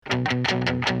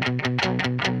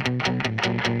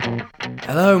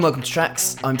Hello and welcome to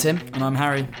Tracks. I'm Tim. And I'm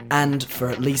Harry. And for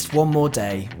at least one more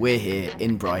day, we're here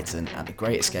in Brighton at the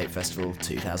Great Escape Festival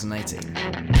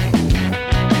 2018.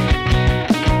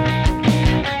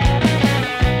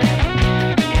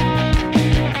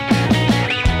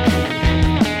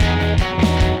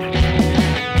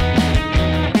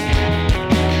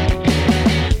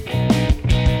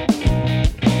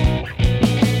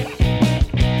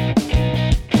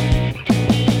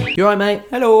 You alright, mate?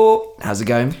 Hello. How's it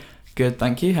going? Good,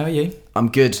 thank you. How are you? I'm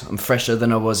good. I'm fresher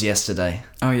than I was yesterday.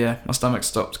 Oh yeah, my stomach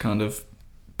stopped kind of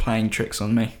playing tricks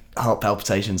on me. Heart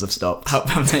palpitations have stopped. Heart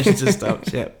palpitations have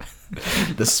stopped, yep.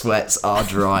 The sweats are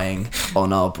drying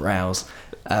on our brows.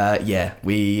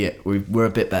 We were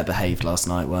a bit better behaved last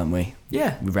night, weren't we?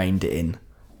 Yeah. We reined it in.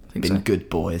 I think Been so. good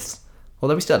boys.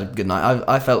 Although we still had a good night.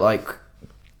 I felt like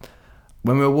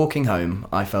when we were walking home,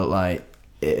 I felt like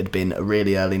it had been a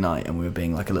really early night and we were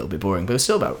being like a little bit boring. But it was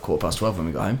still about 12:15 when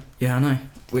we got home. Yeah, I know.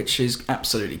 Which is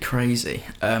absolutely crazy.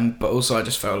 But also I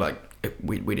just felt like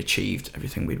we'd achieved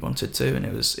everything we'd wanted to, and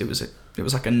it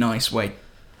was like a nice way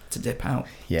to dip out.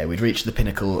 Yeah, we'd reached the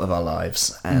pinnacle of our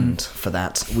lives, and for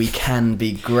that we can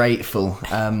be grateful.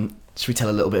 Should we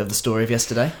tell a little bit of the story of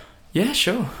yesterday? Yeah,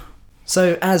 sure.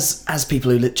 So as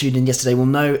people who tuned in yesterday will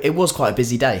know, it was quite a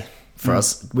busy day for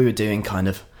us. We were doing kind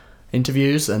of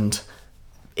interviews and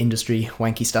industry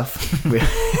wanky stuff. We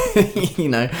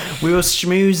were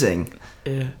schmoozing.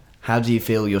 Yeah. How do you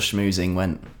feel your schmoozing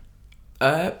went?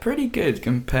 Pretty good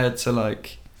compared to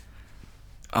like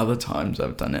other times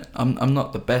I've done it. I'm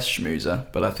not the best schmoozer,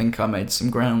 but I think I made some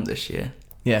ground this year.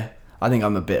 Yeah, I think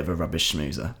I'm a bit of a rubbish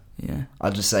schmoozer. Yeah.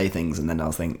 I'll just say things and then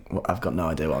I'll think, well, I've got no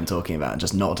idea what I'm talking about, and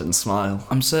just nod and smile.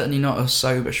 I'm certainly not a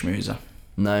sober schmoozer.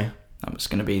 No. That's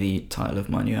going to be the title of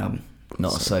my new album.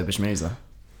 Not a sober schmoozer.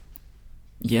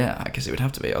 Yeah, I guess it would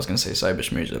have to be. I was going to say sober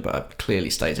schmoozer, but I've clearly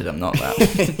stated I'm not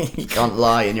that. You can't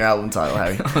lie in your album title,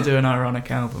 Harry. I'll do an ironic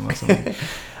album or something.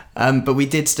 But we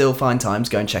did still find time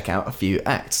to go and check out a few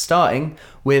acts, starting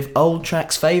with old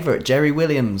Track's favourite, Jerry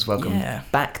Williams. Welcome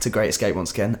back to Great Escape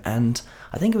once again, and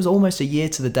I think it was almost a year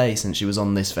to the day since she was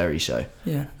on this very show.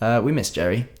 Yeah. We missed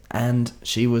Jerry, and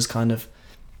she was kind of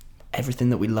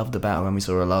everything that we loved about her when we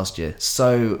saw her last year.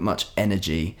 So much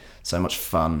energy, so much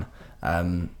fun.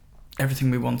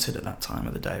 Everything we wanted at that time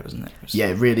of the day, wasn't it? Yeah,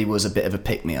 it really was a bit of a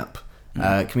pick-me-up.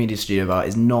 Comedian Studio Bar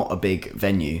is not a big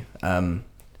venue,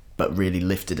 but really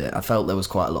lifted it. I felt there was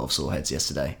quite a lot of sore heads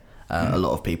yesterday. A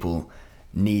lot of people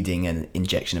needing an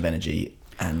injection of energy,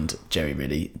 and Jerry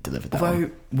really delivered that.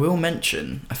 Although, we'll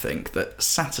mention, I think, that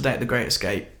Saturday at the Great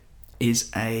Escape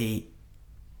is a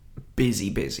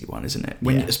busy one, isn't it?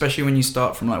 Especially when you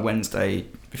start from like Wednesday,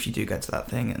 if you do get to that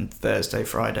thing, and Thursday,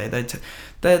 Friday,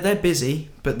 they're busy,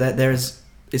 but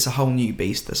it's a whole new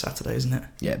beast the Saturday, isn't it?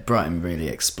 Yeah, Brighton really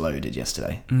exploded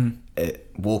yesterday.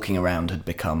 Walking around had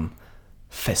become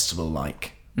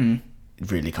festival-like.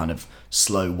 Really kind of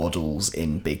slow waddles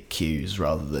in big queues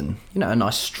rather than, a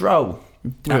nice stroll.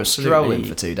 We were strolling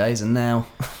for 2 days, and now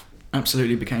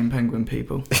absolutely became penguin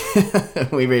people.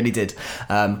 We really did.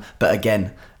 But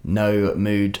again, no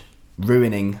mood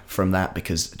ruining from that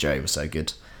because Jerry was so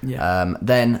good. Yeah.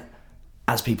 Then,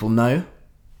 as people know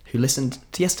who listened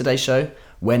to yesterday's show,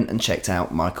 went and checked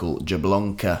out Michael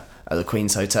Jablonka at the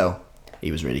Queen's Hotel.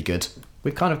 He was really good.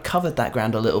 We've kind of covered that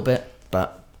ground a little bit,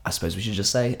 but I suppose we should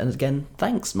just say, and again,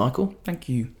 thanks, Michael. Thank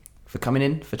you. For coming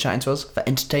in, for chatting to us, for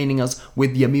entertaining us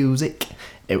with your music.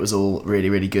 It was all really,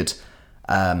 really good.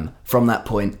 From that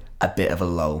point, a bit of a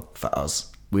lull for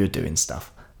us. We were doing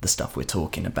stuff, the stuff we're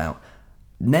talking about.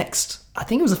 Next, I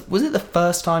think was it the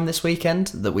first time this weekend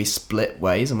that we split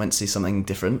ways and went to see something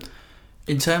different?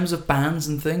 In terms of bands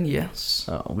and things, yes.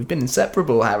 Oh, we've been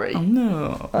inseparable, Harry. Oh,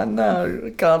 no. I know, I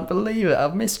can't believe it.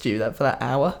 I've missed you for that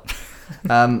hour.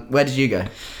 Where did you go?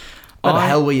 Where the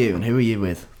hell were you and who were you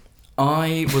with?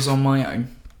 I was on my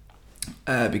own.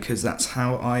 Because that's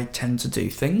how I tend to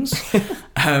do things.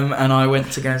 And I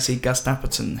went to go and see Gus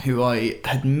Dapperton, who I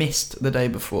had missed the day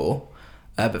before,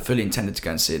 but fully intended to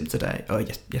go and see him today. Oh,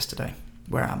 yesterday.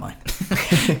 Where am I?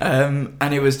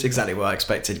 And it was exactly what I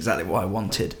expected, exactly what I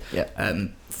wanted. Yeah.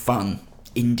 Fun,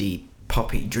 indie,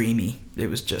 poppy, dreamy. It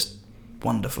was just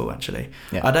wonderful, actually.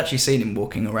 Yeah. I'd actually seen him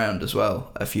walking around as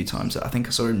well a few times. I think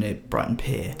I saw him near Brighton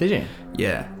Pier. Did you?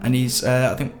 Yeah. And he's,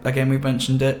 I think, again, we've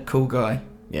mentioned it, cool guy.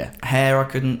 Yeah. Hair I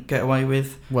couldn't get away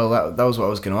with. Well, that was what I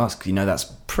was going to ask. That's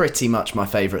pretty much my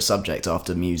favourite subject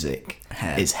after music.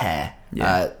 Hair. Is hair.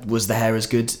 Yeah. Was the hair as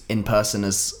good in person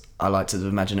as I like to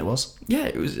imagine it was? Yeah,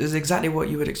 it was exactly what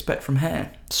you would expect from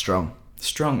hair. Strong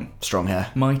Strong.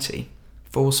 hair. Mighty.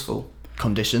 Forceful.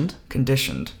 Conditioned?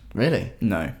 Conditioned. Really?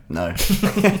 No. No.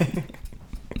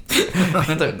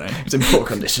 I don't know. It was in poor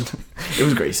condition. It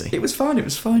was greasy. It was fine. It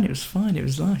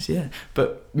was nice, yeah.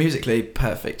 But musically,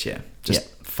 perfect, yeah. Just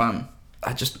fun.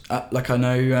 I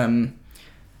know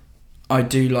I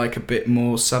do like a bit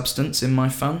more substance in my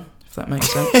fun, if that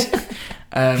makes sense.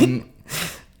 And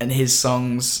his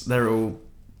songs,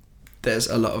 there's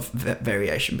a lot of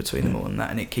variation between them all and that,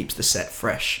 and it keeps the set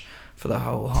fresh for the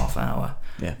whole half hour.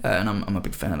 Yeah. And I'm a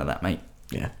big fan of that, mate.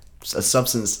 Yeah. A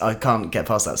substance, I can't get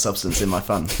past that substance in my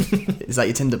fun. Is that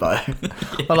your Tinder bio?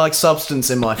 I like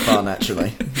substance in my fun,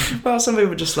 actually. Well, some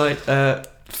people just like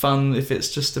fun if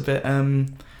it's just a bit...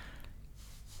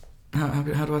 How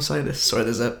do I say this? Sorry,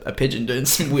 there's a pigeon doing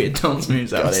some weird dance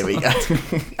moves outside. There we go.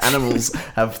 Animals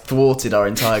have thwarted our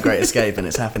entire Great Escape, and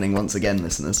it's happening once again,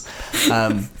 listeners.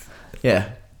 Yeah.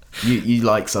 You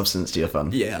like substance to your fun.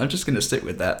 Yeah, I'm just going to stick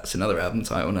with that. It's another album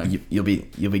title now. You'll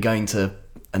be going to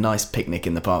a nice picnic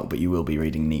in the park, but you will be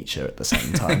reading Nietzsche at the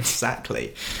same time.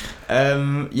 Exactly.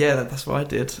 Yeah, that's what I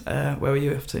did. Where were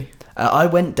you off to? I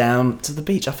went down to the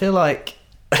beach. I feel like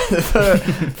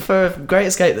for a Great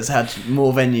Escape that's had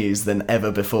more venues than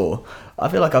ever before, I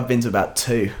feel like I've been to about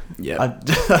 2. Yeah.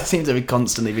 I seem to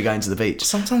constantly be going to the beach.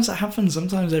 Sometimes that happens.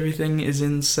 Sometimes everything is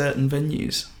in certain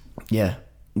venues. Yeah.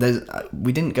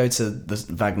 We didn't go to the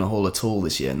Wagner Hall at all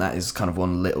this year, and that is kind of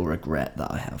one little regret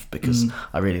that I have, because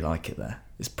I really like it there.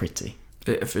 It's pretty.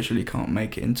 It officially can't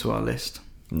make it into our list.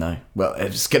 No. Well,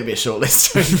 it's going to be a short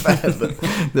list, to be fair, but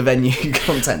the venue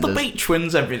contenders. The beach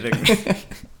wins everything.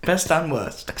 Best and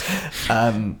worst.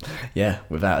 Yeah,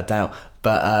 without a doubt.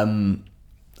 But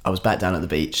I was back down at the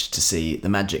beach to see the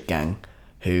Magic Gang,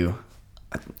 who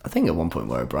I think at one point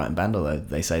were a Brighton band, although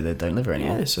they say they don't live here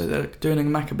anymore. Yeah, so they're doing a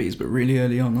Maccabees, but really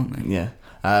early on, aren't they? Yeah.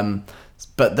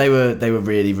 But they were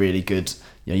really, really good.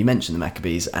 You know, you mentioned the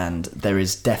Maccabees, and there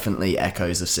is definitely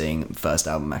echoes of seeing first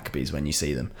album Maccabees when you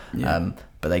see them. Yeah.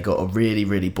 But they got a really,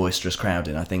 really boisterous crowd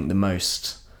in. I think the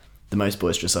most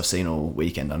boisterous I've seen all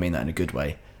weekend. I mean that in a good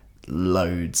way.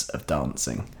 Loads of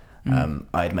dancing.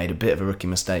 I had made a bit of a rookie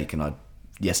mistake, and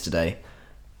yesterday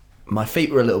my feet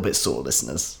were a little bit sore,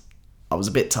 listeners. I was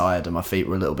a bit tired and my feet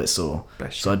were a little bit sore.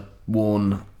 So I'd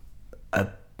worn a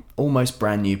almost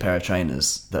brand new pair of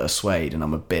trainers that are suede, and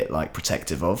I'm a bit like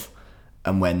protective of.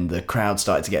 And when the crowd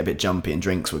started to get a bit jumpy and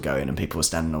drinks were going and people were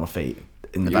standing on my feet,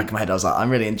 in the back of my head I was like, I'm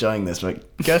really enjoying this.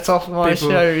 Like, get off my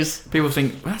shoes. People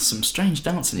think, that's some strange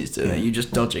dancing he's doing. Yeah. You're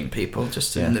just dodging people,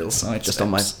 just in little side just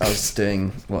steps. I was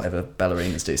doing whatever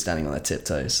ballerinas do, standing on their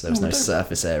tiptoes. There was no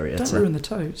surface area. Don't ruin the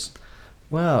toes.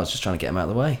 Well, I was just trying to get them out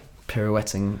of the way.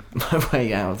 Pirouetting my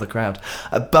way out of the crowd.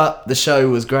 But the show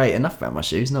was great. Enough about my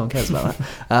shoes, no one cares about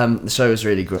that. The show was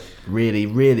really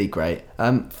really great.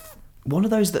 One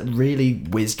of those that really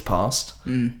whizzed past.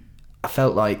 I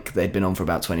felt like they'd been on for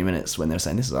about 20 minutes when they were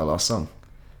saying this is our last song,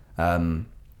 but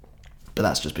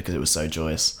that's just because it was so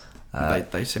joyous.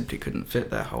 They simply couldn't fit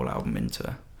their whole album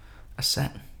into a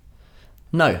set.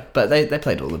 No, but they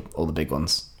played all the big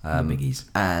ones, the biggies.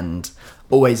 And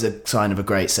always a sign of a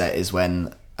great set is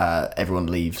when everyone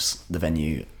leaves the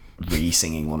venue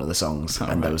re-singing one of the songs,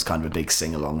 there was kind of a big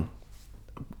sing-along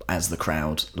as the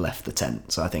crowd left the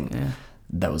tent. So I think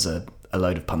there was a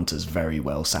load of punters very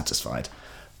well satisfied.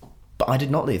 But I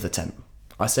did not leave the tent.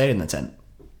 I stayed in the tent,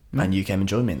 and you came and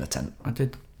joined me in the tent. I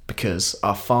did. Because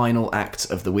our final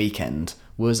act of the weekend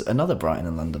was another Brighton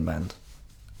and London band,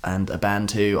 and a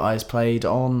band who I played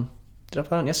on... Did I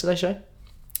play on yesterday's show?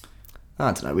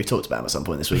 I don't know, we talked about them at some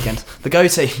point this weekend. The Go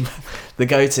Team. The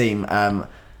Go Team.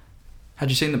 Had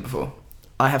you seen them before?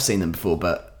 I have seen them before,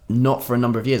 but not for a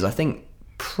number of years. I think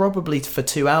probably for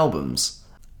 2 albums.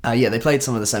 They played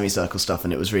some of the Semicircle stuff,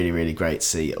 and it was really, really great to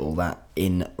see all that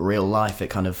in real life. It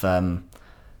kind of...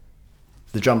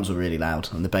 the drums were really loud,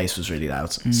 and the bass was really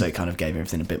loud, so it kind of gave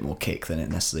everything a bit more kick than it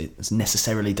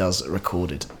necessarily does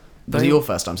recorded. Was it your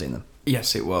first time seeing them?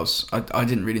 Yes, it was. I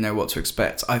didn't really know what to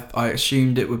expect. I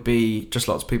assumed it would be just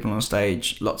lots of people on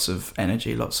stage, lots of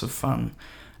energy, lots of fun.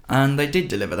 And they did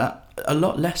deliver that. A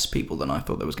lot less people than I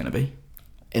thought there was going to be.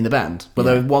 In the band? Well,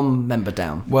 there was one member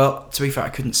down. Well, to be fair, I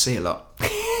couldn't see a lot.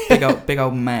 Big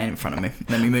old man in front of me. And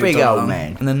then we moved big on old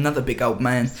man. And then another big old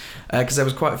man. Because there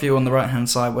was quite a few on the right-hand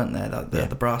side, weren't there?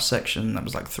 The brass section, there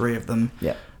was like 3 of them.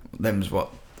 Yeah. Then was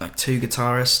 2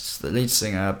 guitarists, the lead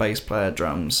singer, bass player,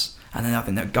 drums. And then I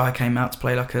think that guy came out to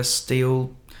play like a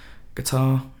steel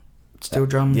guitar, steel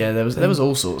drum. Yeah, there was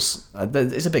all sorts.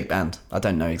 It's a big band. I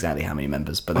don't know exactly how many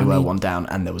members, but there were one down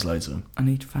and there was loads of them. I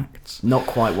need facts. Not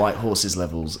quite White Horses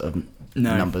levels of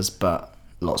numbers, but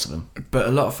lots of them. But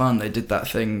a lot of fun. They did that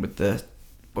thing with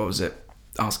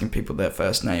asking people their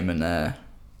first name and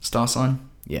star sign.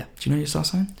 Yeah. Do you know your star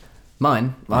sign?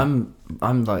 Mine, I'm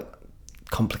like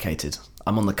complicated.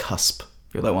 I'm on the cusp.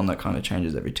 You're that one that kind of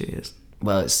changes every 2 years.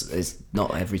 Well, it's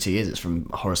not every 2 years. It's from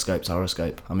horoscope to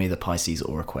horoscope. I'm either Pisces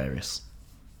or Aquarius.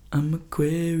 I'm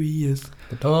Aquarius.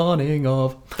 The dawning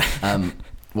of.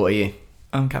 What are you?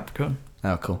 I'm Capricorn.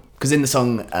 Oh, cool. Because in the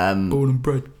song, Born and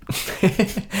bred.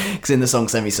 because in the song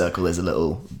Semicircle, there's a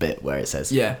little bit where it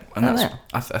says, Yeah, and Oh, that's. yeah.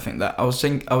 I think that I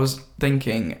was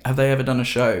thinking, have they ever done a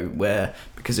show where,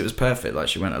 because it was perfect, like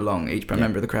she went along, each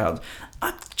member of the crowd,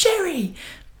 I'm Jerry,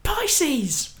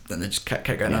 Pisces. Then they just kept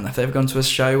going on. Have they ever gone to a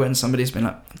show when somebody's been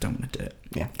like, I don't want to do it,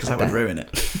 Yeah, because that would ruin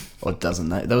it. Or doesn't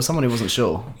know. There was someone who wasn't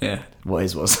sure Yeah, what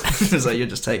his was. it's like you're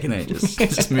just taking ages.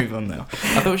 Just move on now.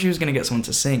 I thought she was going to get someone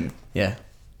to sing, Yeah.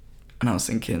 and I was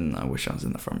thinking, I wish I was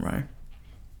in the front row.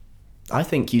 I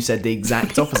think you said the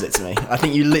exact opposite to me. I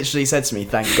think you literally said to me,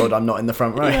 thank God I'm not in the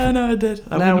front row. Yeah, no, I did.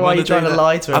 I Now wouldn't why are want you trying do to that.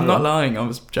 lie to I'm not everyone? lying. I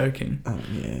was joking. Oh,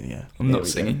 yeah. I'm Here not we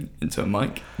singing into a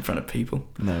mic in front of people.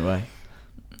 go. No way.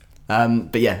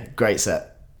 But yeah, great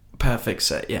set. Perfect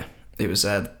set, yeah. It was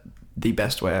the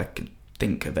best way I could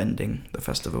think of ending the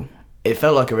festival. It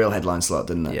felt like a real headline slot,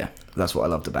 didn't it? Yeah. That's what I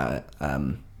loved about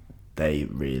it. They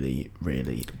really,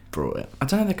 really brought it. I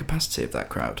don't know the capacity of that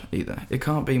crowd either. It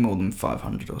can't be more than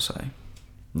 500 or so.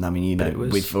 I mean, you know, But it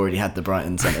was- we've already had the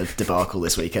Brighton Centre debacle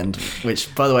this weekend,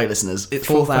 which, by the way, listeners, It's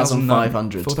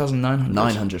 4,500. 4,900.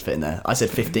 900 fit in there. I said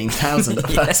 15,000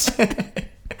 at first.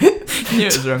 Knew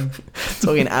it was wrong.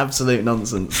 Talking absolute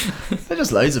nonsense. They're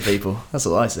just loads of people. That's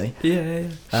all I see. Yeah.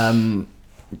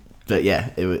 But yeah,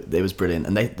 it was brilliant.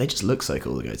 And they just look so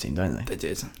cool, the Go Team, don't they? They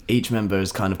did. Each member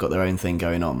has kind of got their own thing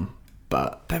going on,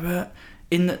 but They were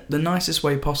in the nicest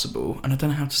way possible, and I don't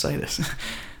know how to say this.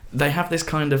 They have this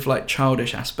kind of like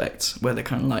childish aspect where they're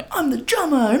kind of like, I'm the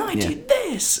drummer and I Yeah. do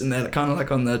this, and they're kind of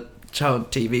like on the child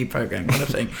TV program kind of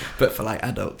thing, but for like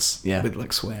adults, Yeah. with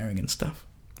like swearing and stuff.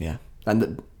 yeah.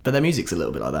 But their music's a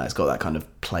little bit like that. It's got that kind of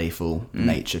playful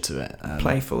nature to it.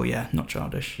 Playful, yeah, not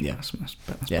childish. Yeah. That's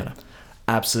Yeah. better.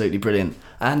 Absolutely brilliant.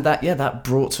 And that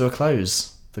brought to a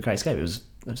close the Great Escape. It was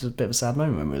a bit of a sad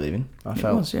moment when we were leaving. I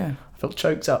felt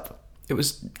choked up. It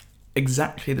was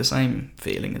exactly the same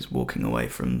feeling as walking away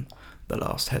from the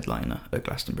last headliner at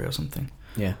Glastonbury or something.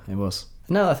 Yeah, it was.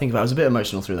 Now that I think about it, I was a bit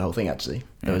emotional through the whole thing, actually.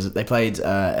 They played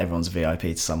Everyone's a VIP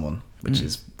to Someone, which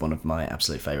is one of my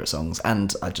absolute favourite songs,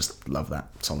 and I just love that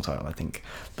song title. I think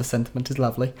the sentiment is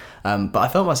lovely. But I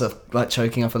felt myself like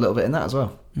choking up a little bit in that as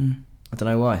well. I don't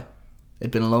know why. It'd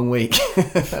been a long week,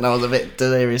 and I was a bit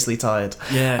deliriously tired.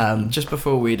 Yeah, just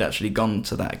before we'd actually gone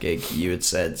to that gig, you had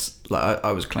said, like,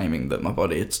 I was claiming that my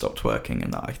body had stopped working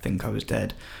and that I think I was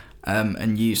dead.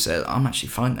 And you said, I'm actually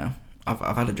fine now.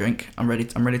 I've had a drink. I'm ready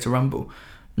to rumble.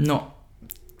 Not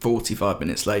 45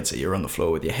 minutes later, you're on the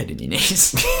floor with your head in your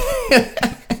knees.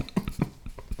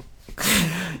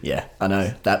 Yeah, I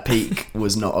know. That peak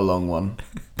was not a long one,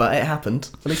 but it happened.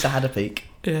 At least I had a peak.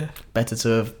 Yeah, Better to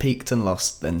have peaked and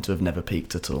lost than to have never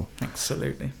peaked at all.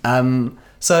 absolutely.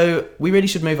 So we really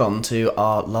should move on to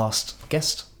our last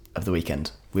guest of the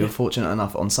weekend. We were fortunate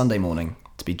enough on Sunday morning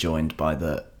to be joined by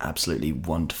the absolutely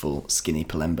wonderful Skinny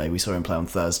Palembe. We saw him play on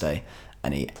Thursday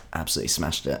and he absolutely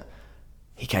smashed it.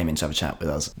 He came in to have a chat with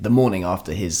us the morning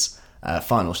after his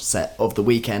final set of the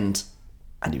weekend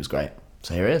and he was great.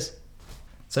 So here he is.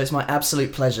 So it's my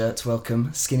absolute pleasure to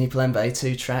welcome Skinny Palembe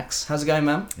to Tracks. How's it going,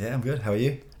 man? Yeah, I'm good. How are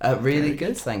you? Really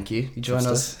good, thank you. You joined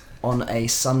us on a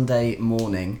Sunday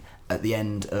morning at the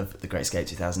end of the Great Escape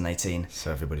 2018.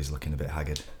 So everybody's looking a bit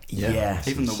haggard. Yeah.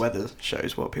 Even the weather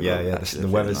shows what people Yeah, are yeah. actually The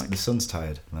feeling weather's like. the sun's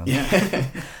tired, man.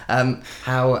 Yeah.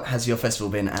 How has your festival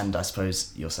been? And I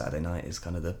suppose your Saturday night is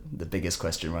kind of the biggest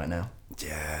question right now.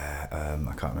 Yeah,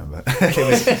 I can't remember. But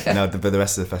the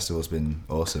rest of the festival's been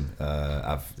awesome.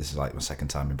 This is like my second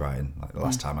time in Brighton. Like the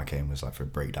last time I came was like for a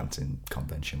breakdancing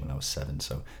convention when I was 7,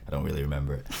 so I don't really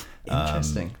remember it.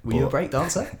 Interesting. Were you a break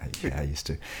dancer? Yeah, I used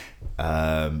to.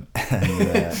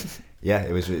 Yeah,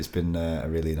 it's been a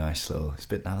really nice little. It's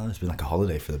been like a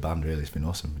holiday for the band. Really, it's been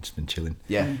awesome. We've just been chilling.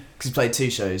 Yeah, because you played 2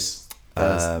 shows.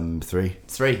 3.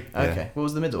 3. Okay. Yeah. What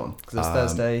was the middle one? Because it was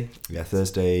Thursday. Yeah,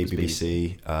 Thursday was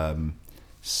BBC.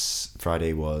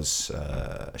 Friday was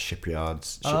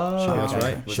Shipyards. Shipyards, okay.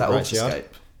 right? Was that Shipwrights Yard. Alterscape?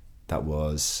 That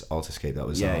was Alterscape. That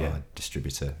was our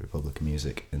distributor, Republic of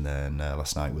Music. And then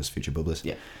last night was Future Bubblers.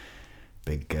 Yeah.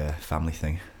 Big family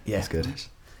thing. Yeah. It's good.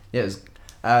 Yeah, it was.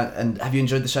 And have you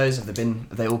enjoyed the shows? Have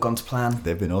they all gone to plan?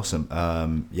 They've been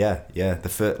awesome. Yeah. The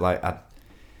first,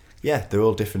 they're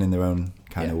all different in their own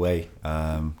kind of way.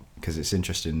 Because it's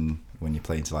interesting when you're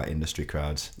playing to like industry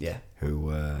crowds. Yeah.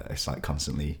 Who it's like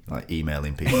constantly like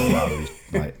emailing people while we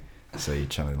like So you're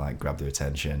trying to like grab their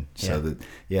attention. So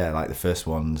Yeah. like the first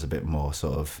one's a bit more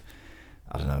sort of,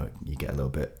 I don't know, you get a little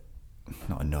bit,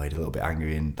 not annoyed, a little bit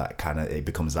angry, and that kind of, it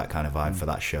becomes that kind of vibe for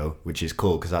that show, which is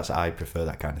cool because I prefer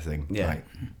that kind of thing. Yeah. Like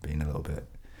being a little bit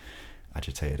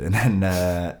agitated. And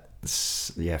then,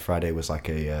 Friday was like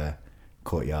a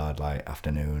courtyard, like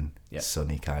afternoon, Yeah.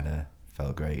 sunny kind of,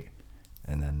 felt great.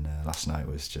 And then last night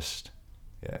was just,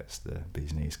 it's the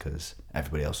bee's knees because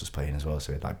everybody else was playing as well.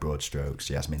 So we had like Broad Strokes,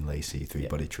 Yasmin Lacey, Three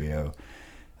Body Trio,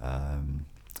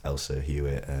 Elsa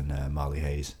Hewitt and Marley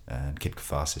Hayes, and Kid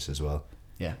Catharsis as well.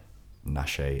 Yeah.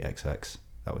 Nashe XX.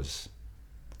 It's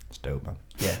dope, man.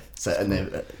 Yeah. So and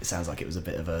it sounds like it was a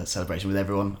bit of a celebration with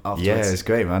everyone afterwards. Yeah, it's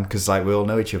great, man. Because like we all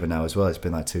know each other now as well. It's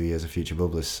been like 2 years of Future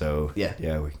Bubblers, so Yeah.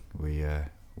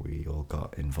 we all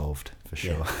got involved for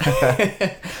sure.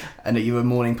 Yeah. And are you a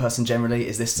morning person generally?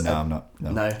 Is this? No, I'm not.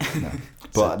 No. No.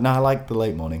 But no, I like the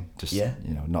late morning. Just Yeah.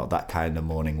 not that kind of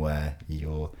morning where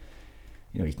you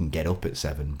can get up at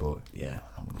 7, but Yeah.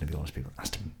 I'm going to be honest, people has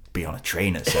to be on a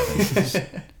train at 7. It's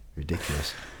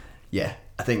ridiculous. Yeah.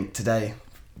 I think today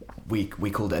we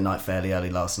called it a night fairly early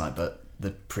last night, but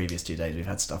the previous 2 days we've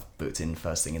had stuff booked in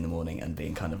first thing in the morning and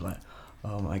being kind of like,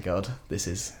 oh my god, this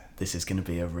is going to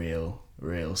be a real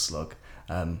slog.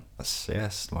 That's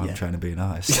why I'm Yeah. trying to be an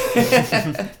artist.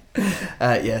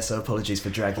 So apologies for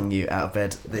dragging you out of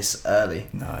bed this early.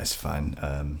 No, it's fine.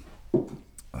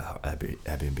 Well,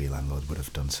 Airbnb landlord would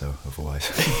have done so otherwise.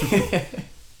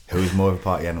 Who's more of a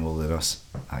party animal than us,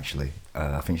 actually.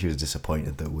 I think she was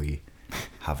disappointed that we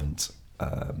haven't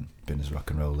been as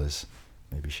rock and roll as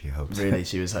maybe she hoped. Really,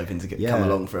 she was hoping to Yeah. come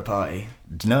along for a party.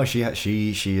 No, she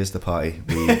is the party.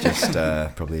 We just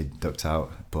probably ducked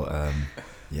out. But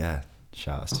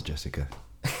shout outs to Jessica.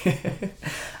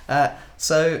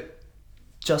 So,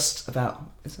 just about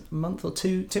is it a month or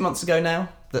 2 months ago now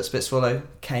that Spit Swallow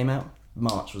came out.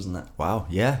 March, wasn't it? Wow,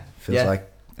 yeah. Feels Yeah.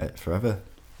 like forever.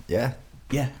 Yeah.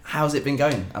 Yeah. How's it been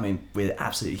going? I mean, we're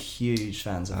absolutely huge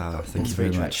fans of Oh, all thank you 3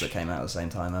 very tracks much. that came out at the same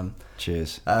time.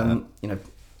 Cheers.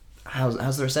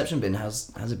 How's the reception been?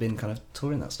 How's it been kind of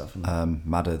touring that stuff? And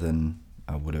Madder than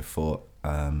I would have thought.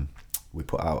 We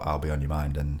put out I'll Be On Your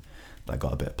Mind, and I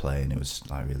got a bit of play, and it was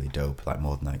like really dope, like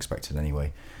more than I expected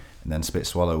anyway. And then Spit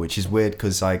Swallow, which is weird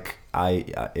because like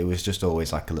it was just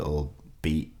always like a little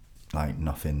beat, like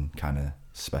nothing kind of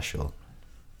special.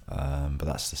 But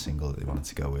that's the single that they wanted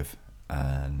to go with.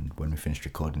 And when we finished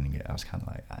recording it, I was kind of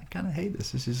like, I kind of hate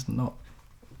this. This is not.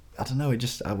 I don't know.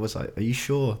 I was like, are you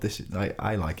sure this is like,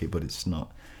 I like it, but it's not.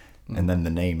 And then the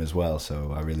name as well.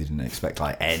 So I really didn't expect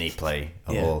like any play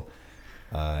at all.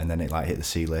 And then it like hit the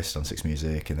C list on Six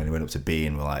Music, and then it went up to B,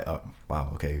 and we're like, oh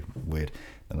wow, okay, weird.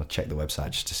 Then I checked the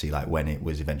website just to see like when it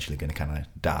was eventually going to kind of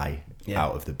die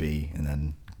out of the B, and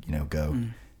then go,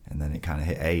 and then it kind of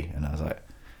hit A, and I was like,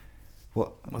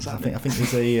 what's that? I think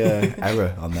there's a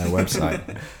error on their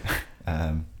website.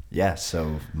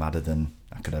 So madder than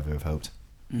I could ever have hoped.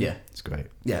 yeah. It's great.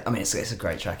 Yeah, I mean, it's a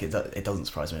great track. It doesn't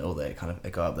surprise me at all that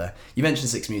it got up there. You mentioned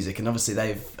Six Music, and obviously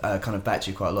they've kind of backed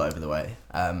you quite a lot over the way.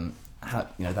 That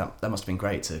must have been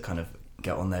great to kind of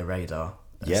get on their radar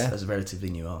as a relatively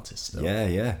new artist still.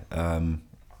 Yeah.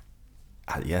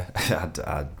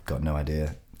 I'd got no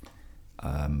idea.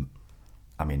 I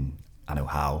mean, I know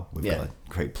how. We've got a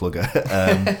great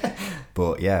plugger.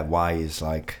 But yeah, why is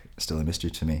like still a mystery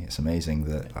to me. It's amazing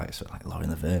that like Lauren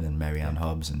Laverne and Mary Ann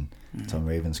Hobbs and Tom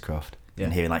Ravenscroft,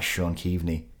 and hearing like Sean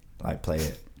Keaveney like play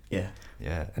it.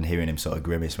 Yeah, and hearing him sort of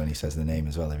grimace when he says the name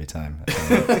as well every time.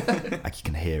 Like you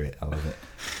can hear it. I love it.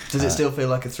 Does it still feel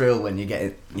like a thrill when you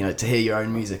get to hear your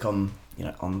own music on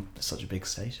such a big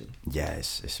station? Yeah,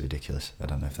 it's ridiculous. I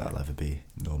don't know if that'll ever be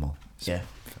normal.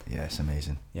 It's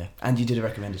amazing. Yeah, and you did a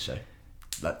recommended show.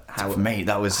 Like how For me,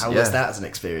 that was how was that as an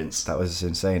experience? That was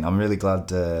insane. I'm really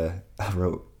glad I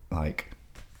wrote like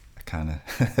a kind of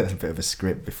a bit of a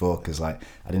script before, because like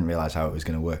I didn't realise how it was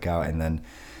going to work out, and then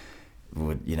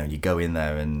you go in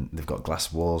there and they've got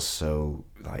glass walls, so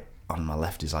like on my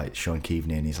left is like Sean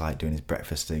Keaveney, and he's like doing his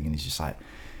breakfast thing, and he's just like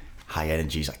high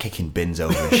energy, he's like kicking bins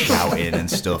over and shouting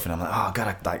and stuff, and I'm like, oh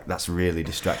god, that's really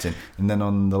distracting. And then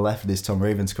on the left there's Tom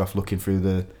Ravenscroft looking through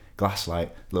the glass, like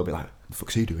a little bit like, what the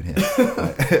fuck's he doing here?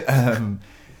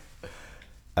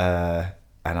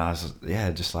 And I was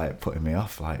just like putting me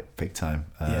off like big time.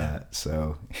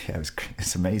 So yeah,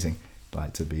 it's amazing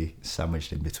like to be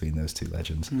sandwiched in between those two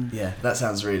legends. Yeah, that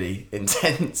sounds really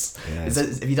intense. Yeah,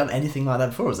 have you done anything like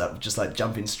that before, or is that just like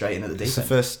jumping straight in at the deep It's end?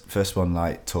 the first one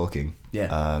like talking.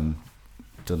 Done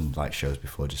like shows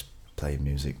before, just playing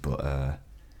music, but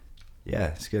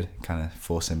it's good, kind of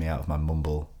forcing me out of my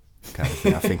mumble kind of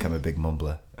thing. I think I'm a big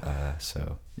mumbler,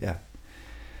 so yeah,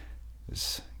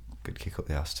 it's good kick up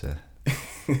the ass to.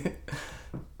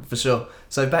 For sure.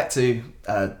 So back to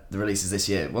the releases this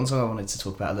year. One song I wanted to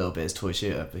talk about a little bit is Toy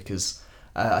Shooter, because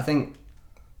I think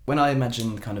when I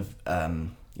imagine kind of a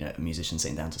musician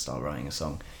sitting down to start writing a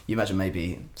song, you imagine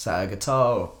maybe sat at a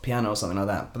guitar or piano or something like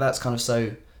that. But that's kind of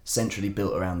so centrally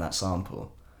built around that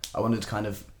sample. I wondered kind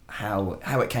of how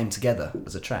it came together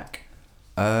as a track.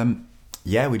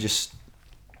 Yeah, we just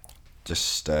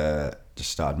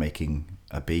started making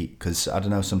a beat, because I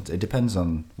don't know, it depends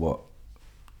on what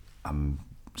I'm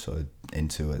sort of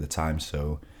into at the time.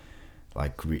 So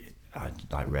I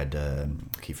read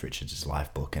Keith Richards'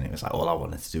 life book, and it was like all I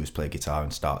wanted to do was play guitar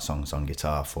and start songs on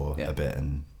guitar for a bit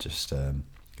and just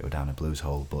go down a blues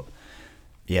hole. But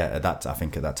yeah, I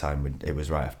think at that time it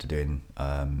was right after doing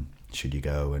Should You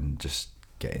Go and just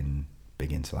getting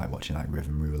big into like watching like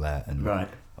Rhythm Roulette and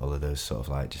all of those sort of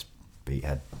like just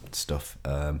beathead stuff.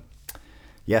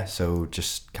 So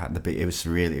just kind of the beat. It's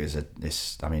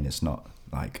not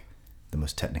like the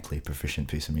most technically proficient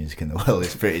piece of music in the world.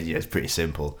 It's pretty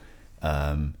simple.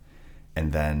 And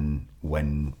then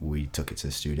when we took it to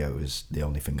the studio, it was the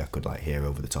only thing I could like hear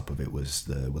over the top of it was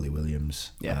the Willie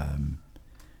Williams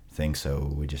thing.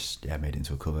 So we just made it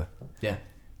into a cover. Yeah.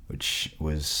 Which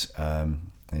was an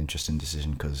interesting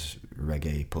decision, because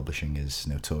reggae publishing is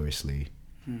notoriously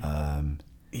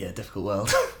difficult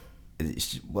world.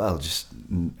 It's just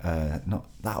not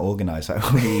that organised.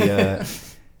 The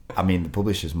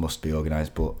publishers must be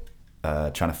organised, but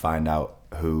trying to find out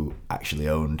who actually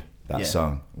owned that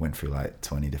song went through like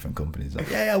 20 different companies. Like,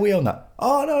 we own that.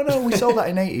 Oh no, we sold that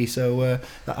in 80. So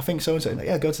I think so and so.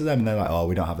 Like, go to them, and they're like, oh,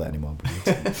 we don't have that anymore.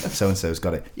 So and so's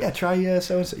got it. Yeah, try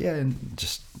so and so. Yeah, and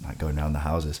just like going around the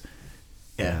houses.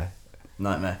 Yeah,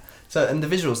 nightmare. So, and the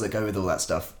visuals that go with all that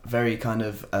stuff, very kind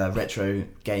of retro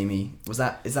gamey. Is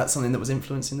that something that was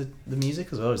influencing the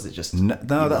music as well? Or is it just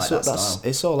that's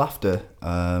it's all after.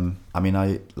 I'm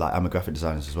a graphic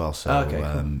designer as well, so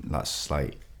cool. That's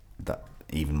like that.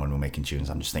 Even when we're making tunes,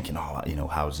 I'm just thinking,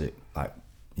 how's it like,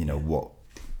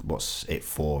 what's it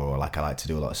for? Or like I like to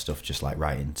do a lot of stuff, just like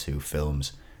writing to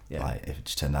films. Yeah. Like if it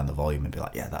just turn down the volume and be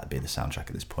like, that'd be the soundtrack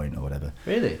at this point or whatever.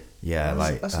 Really? Yeah,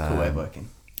 that's a cool way of working.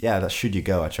 Yeah, that's Should You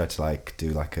Go. I tried to like do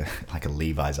like a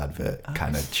Levi's advert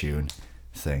kind of tune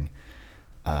thing.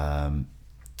 But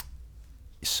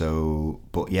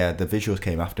the visuals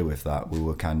came after with that. We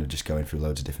were kind of just going through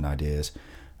loads of different ideas,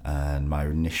 and my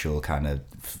initial kind of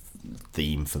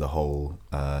theme for the whole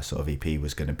sort of EP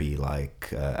was going to be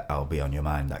like I'll Be On Your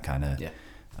Mind, that kind of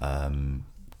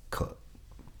cut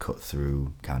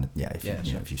through kind of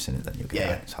if you've seen it then you'll get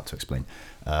it. It's hard to explain.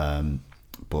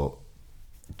 But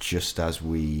just as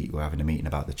we were having a meeting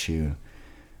about the tune,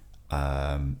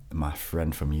 my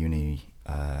friend from uni,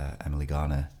 Emily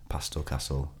Garner, Pastel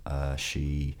Castle,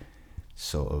 she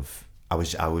sort of I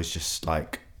was just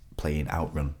like playing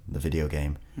Outrun, the video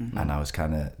game, and I was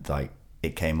kind of like,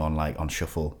 it came on like on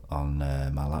shuffle on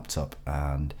my laptop,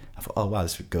 and I thought, oh wow,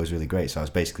 this goes really great. So I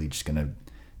was basically just gonna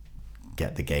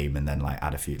get the game and then like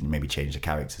add a few, maybe change the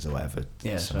characters or whatever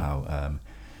somehow. Sure.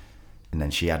 And then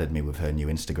she added me with her new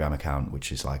Instagram account,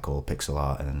 which is like all pixel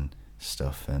art and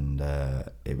stuff, and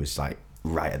it was like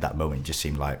right at that moment, it just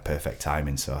seemed like perfect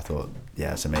timing. So I thought,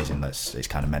 it's amazing. It's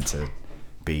kind of meant to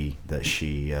be that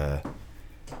she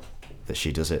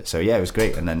does it. So it was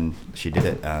great, and then she did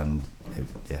it, and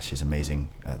she's amazing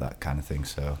at that kind of thing.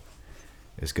 So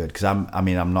it was good, because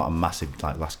I'm not a massive,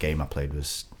 like, last game I played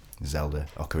was Zelda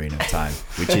Ocarina of Time,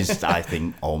 which is I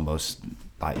think almost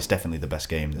like it's definitely the best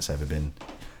game that's ever been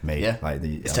made.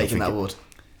 It's taking that award.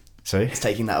 Sorry, it's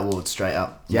taking that award straight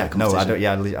up. I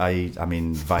don't. I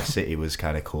mean Vice City was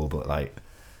kind of cool, but like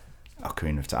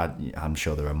Ocarina of Time, I'm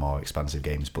sure there are more expansive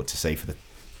games, but to say for the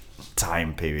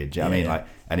time period, I mean, like,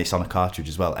 and it's on a cartridge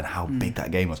as well, and how big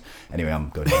that game was. Anyway, I'm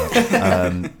going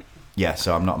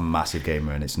so I'm not a massive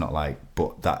gamer, and it's not like,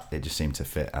 but that it just seemed to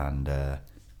fit, and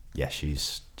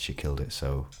she killed it,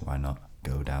 so why not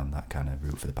go down that kind of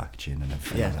route for the packaging and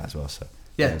everything like that as well. So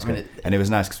and it was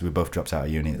nice because we both dropped out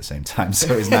of uni at the same time,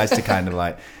 so it was nice to kind of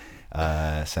like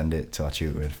send it to our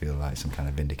tutor and feel like some kind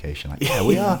of vindication, like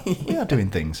we are doing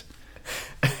things.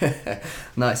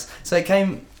 Nice. So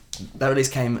that release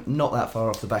came not that far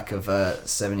off the back of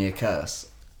 7 Year Curse.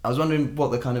 I was wondering what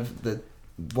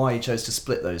why you chose to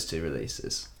split those two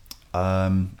releases.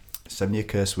 7 Year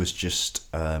Curse was just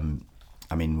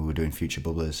we were doing Future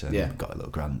Bubblers and got a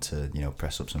little grant to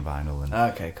press up some vinyl and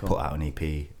put out an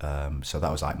EP. So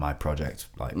that was like my project,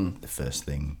 like the first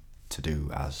thing to do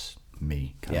as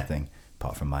me kind of thing,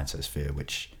 apart from Mindset Sphere,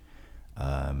 which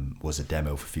was a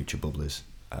demo for Future Bubblers,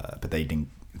 but they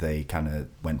kind of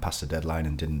went past the deadline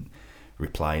and didn't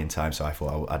reply in time, so I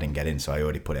thought I didn't get in, so I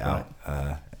already put it Right.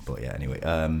 out. But yeah, anyway,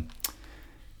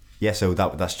 yeah. So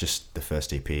that's just the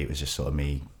first EP. It was just sort of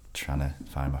me trying to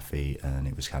find my feet, and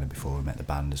it was kind of before we met the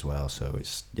band as well. So it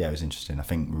was interesting. I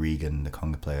think Regan, the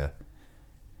conga player,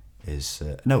 is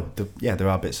there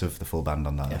are bits of the full band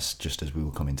on that. Yeah. That's just as we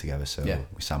were coming together. So Yeah.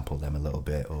 we sampled them a little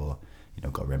bit, or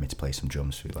got Remy to play some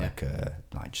drums through like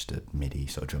just a MIDI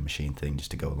sort of drum machine thing just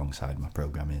to go alongside my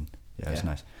programming. Yeah, it was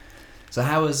nice. So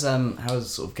how has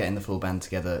sort of getting the full band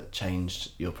together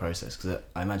changed your process? Because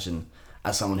I imagine,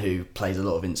 as someone who plays a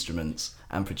lot of instruments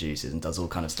and produces and does all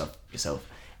kind of stuff yourself,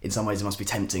 in some ways it must be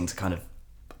tempting to kind of,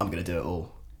 I'm going to do it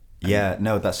all.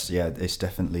 It's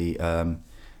definitely.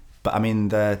 But I mean,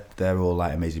 they're all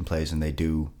like amazing players, and they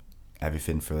do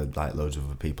everything for like loads of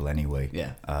other people anyway.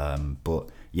 Yeah. But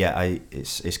yeah,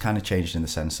 it's kind of changed in the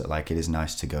sense that like it is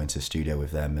nice to go into the studio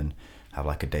with them and have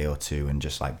like a day or two and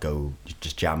just like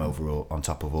just jam over on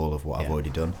top of all of what I've already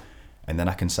done, and then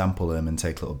I can sample them and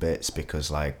take little bits, because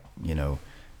like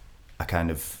I kind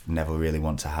of never really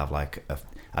want to have like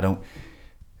I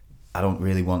don't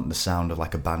really want the sound of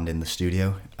like a band in the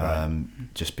studio,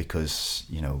 just because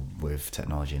with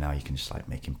technology now you can just like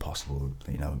make impossible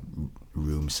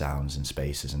room sounds and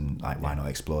spaces, and like why not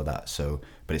explore that? So,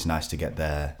 but it's nice to get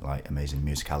their like amazing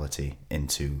musicality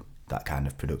into that kind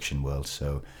of production world.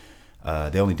 So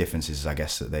the only difference is I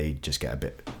guess that they just get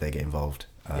involved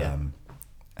and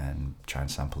try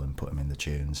and sample and put them in the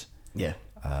tunes. Yeah.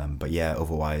 But yeah,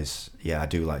 otherwise, I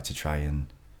do like to try and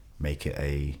make it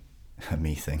a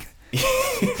me thing.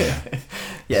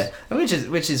 Yeah,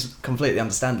 which is completely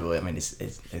understandable. I mean,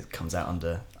 it comes out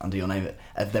under your name.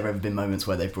 Have there ever been moments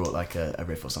where they've brought like a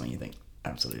riff or something you think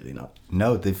absolutely not?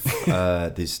 No, they've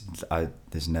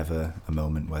there's never a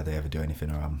moment where they ever do anything,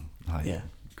 or I'm like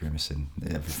grimacing.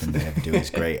 Everything they ever do is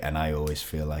great, and I always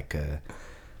feel like a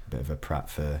bit of a prat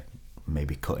for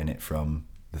maybe cutting it from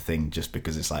the thing just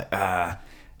because it's like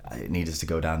it needs us to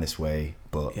go down this way.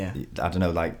 But I don't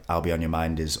know, like I'll Be On Your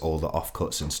Mind is all the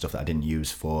offcuts and stuff that I didn't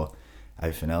use for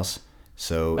everything else.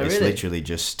 So it's really? literally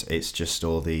just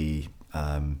all the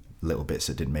little bits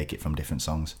that didn't make it from different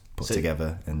songs put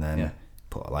together, and then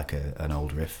put like an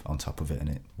old riff on top of it, and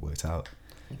it worked out.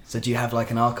 So do you have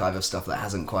like an archive of stuff that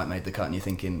hasn't quite made the cut, and you're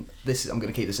thinking, I'm going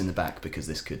to keep this in the back because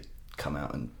this could come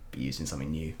out and be used in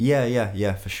something new?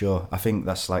 Yeah, for sure. I think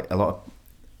that's like a lot of,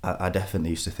 I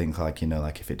definitely used to think like,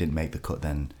 like if it didn't make the cut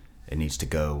then it needs to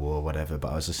go or whatever.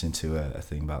 But I was listening to a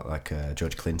thing about like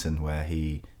George Clinton, where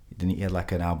he had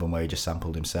like an album where he just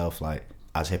sampled himself like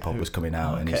as hip hop was coming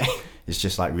out, and it's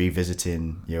just like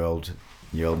revisiting your old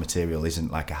material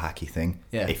isn't like a hacky thing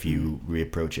if you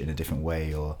reapproach it in a different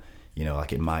way, or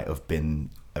like it might have been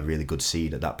a really good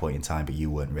seed at that point in time, but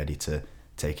you weren't ready to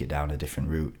take it down a different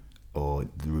route, or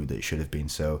the route that it should have been.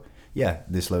 So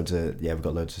there's loads of we've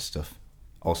got loads of stuff.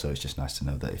 Also, it's just nice to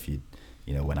know that if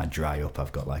when I dry up,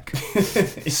 I've got like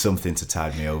something to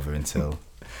tide me over until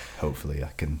hopefully I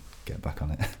can get back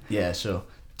on it. Yeah, sure.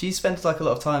 Do you spend like a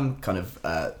lot of time kind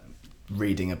of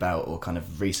reading about or kind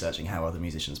of researching how other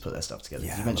musicians put their stuff together?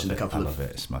 Yeah, you mentioned a couple I love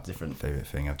it. It's my different favourite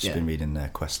thing. I've just been reading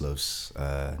Questlove's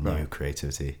new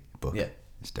creativity book. Yeah.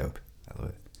 It's dope. I love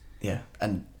it. Yeah.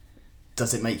 And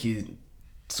does it make you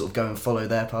sort of go and follow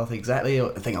their path exactly, or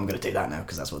think I'm going to do that now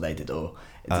because that's what they did, or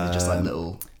is it just like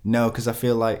little... No, because I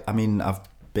feel like, I mean, I've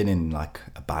been in like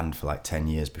a band for like 10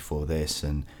 years before this,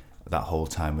 and that whole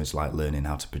time was like learning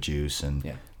how to produce, and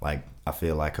like I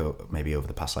feel like maybe over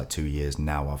the past like 2 years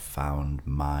now I've found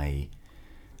my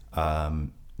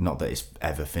not that it's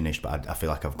ever finished, but I feel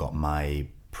like I've got my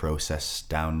process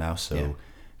down now, so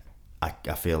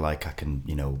I feel like I can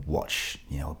watch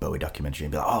a Bowie documentary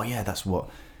and be like, oh yeah, that's what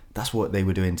they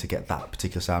were doing to get that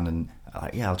particular sound, and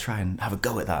like I'll try and have a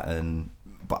go at that,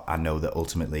 but I know that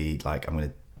ultimately like I'm going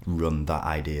to run that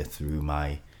idea through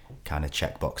my kind of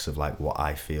checkbox of like what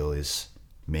I feel is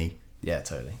me. Yeah,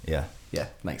 totally. Yeah,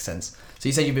 makes sense. So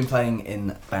you said you've been playing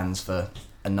in bands for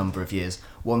a number of years.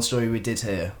 One story we did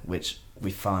hear, which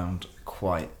we found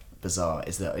quite bizarre,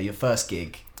 is that at your first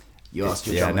gig you asked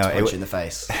your drummer to punch you in the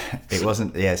face. It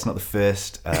wasn't. Yeah, it's not the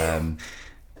first.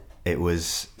 It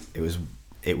was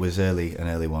an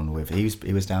early one with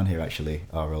he was down here actually,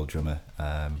 our old drummer.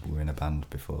 We were in a band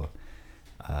before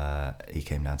he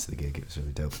came down to the gig. It was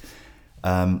really dope.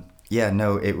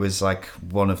 It was like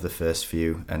one of the first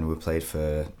few, and we played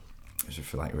for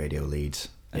like Radio Leeds,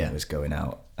 and it was going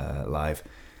out live,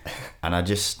 and I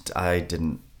just never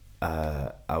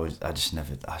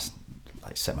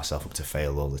set myself up to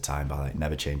fail all the time by like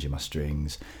never changing my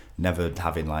strings, never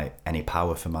having like any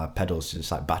power for my pedals,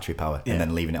 just like battery power, and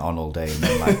then leaving it on all day, and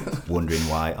then like wondering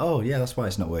why. Oh yeah, that's why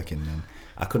it's not working. And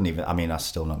I couldn't even. I mean, I'm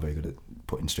still not very good at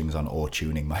putting strings on or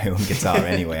tuning my own guitar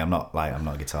anyway. I'm not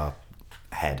a guitar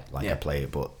head, like I play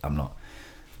it, but I'm not.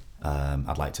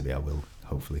 I'd like to be. I will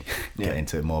hopefully get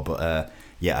into it more. But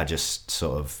I just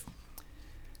sort of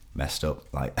messed up.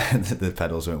 Like the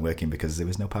pedals weren't working because there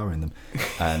was no power in them,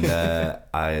 and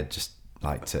I just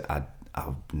like to.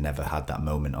 I've never had that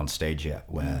moment on stage yet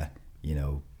where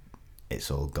it's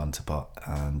all gone to pot,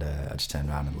 and I just turned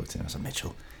around and looked at him and I said,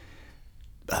 Mitchell,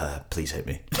 please hit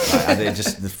me.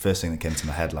 Just the first thing that came to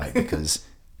my head, like, because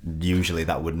usually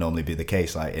that would normally be the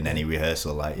case, like in any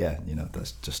rehearsal, like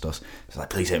that's just us. It's like,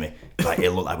 please hit me, like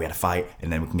it'll look like we had a fight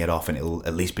and then we can get off and it'll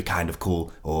at least be kind of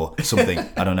cool or something.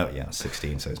 I don't know. I was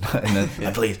 16, so it's not. And then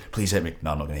like, please hit me.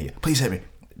 No, I'm not gonna hit you. Please hit me.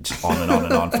 Just on and on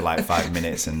and on for like 5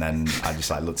 minutes, and then I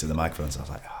just like looked at the microphones. I was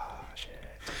like, oh shit.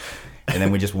 And then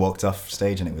we just walked off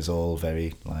stage, and it was all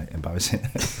very like embarrassing.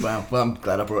 Wow. Well, I'm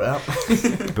glad I brought it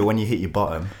up. But when you hit your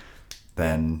bottom,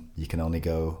 then you can only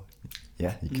go.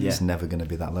 It's never going to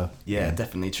be that low. Yeah,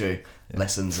 definitely true. Yeah.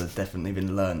 Lessons have definitely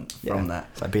been learnt from that.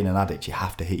 It's like being an addict. You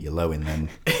have to hit your low, and then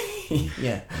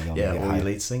or your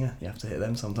lead singer. You have to hit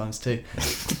them sometimes too.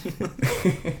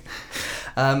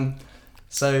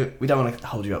 So we don't want to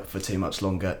hold you up for too much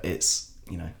longer. It's,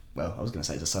 well, I was going to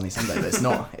say it's a sunny Sunday, but it's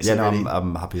not. It's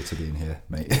I'm happy to be in here,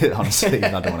 mate. Honestly,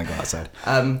 I don't want to go outside.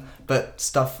 But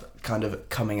stuff kind of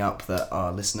coming up that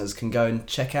our listeners can go and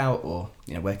check out, or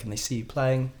where can they see you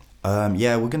playing? We're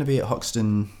going to be at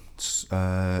Hoxton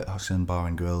Bar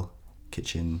and Grill,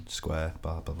 Kitchen Square,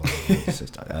 blah blah blah.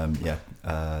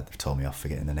 They've told me off for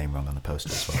getting the name wrong on the poster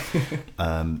as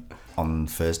well. On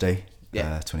Thursday,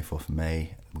 24th of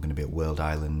May. We're going to be at World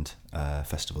Island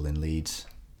Festival in Leeds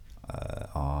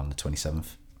on the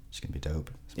 27th. It's going to be dope.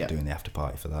 So we're doing the after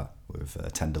party for that with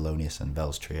Tenderlonius and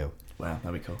Vels Trio. Wow,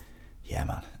 that'd be cool. Yeah,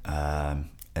 man.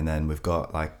 And then we've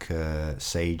got like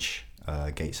Sage,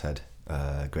 Gateshead,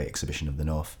 Great Exhibition of the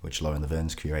North, which Lauren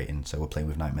Laverne's curating. So we're playing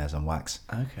with Nightmares on Wax.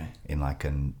 Okay. In like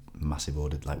a massive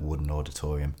wooden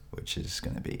auditorium, which is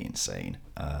going to be insane.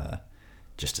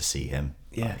 Just to see him.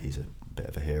 Yeah. He's a bit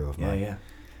of a hero of mine.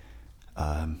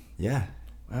 Yeah.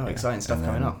 Wow, exciting stuff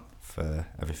coming up. For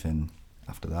everything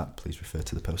after that, please refer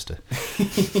to the poster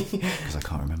because I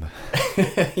can't remember.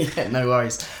 Yeah, no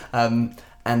worries. And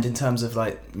in terms of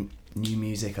like new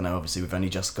music, I know obviously we've only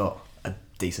just got a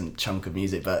decent chunk of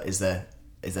music, but is there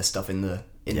stuff in the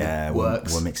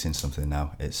works? We're mixing something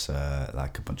now. It's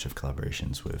like a bunch of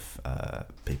collaborations with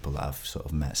people that I've sort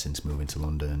of met since moving to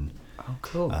London. Oh,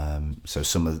 cool. So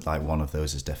some of one of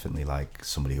those is definitely like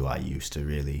somebody who I used to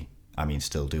really,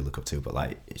 still do look up to, but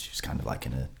like it's just kind of like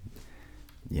in a,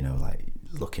 like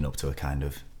looking up to a kind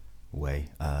of way.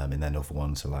 And then other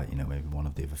ones are like, maybe one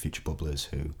of the other Future Bubblers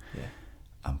who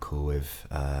I'm cool with,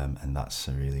 and that's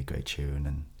a really great tune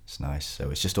and it's nice.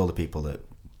 So it's just all the people that,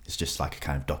 it's just like a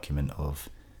kind of document of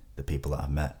the people that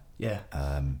I've met. Yeah.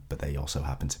 But they also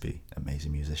happen to be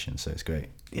amazing musicians, so it's great.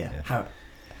 Yeah. How,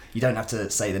 you don't have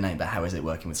to say the name, but how is it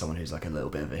working with someone who's like a little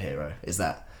bit of a hero? Is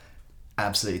that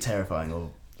absolutely terrifying or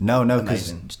no,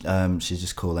 because she's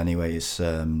just cool anyway. It's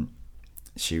I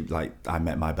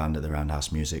met my band at the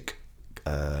Roundhouse Music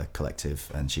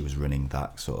Collective, and she was running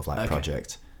that sort of like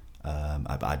project.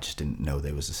 I just didn't know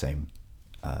they was the same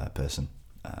person.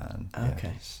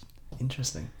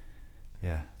 Interesting.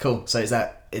 Yeah. Cool. So is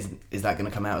that going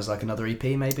to come out as like another EP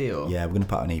maybe, or? Yeah, we're going to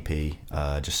put out an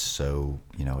EP just so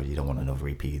you don't want another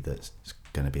EP that's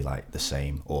going to be like the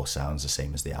same or sounds the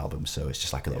same as the album. So it's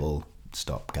just like a little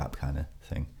stopgap kind of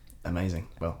thing. Amazing.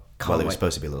 Well, it was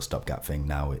supposed to be a little stopgap thing.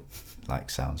 Now it like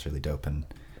sounds really dope and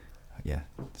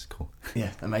it's cool. Yeah,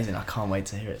 amazing. I can't wait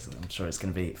to hear it. I'm sure it's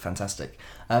going to be fantastic.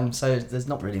 So there's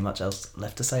not really much else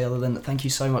left to say other than thank you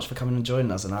so much for coming and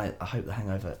joining us, and I hope the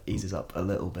hangover eases up a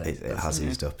little bit. It has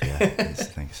eased up, yeah.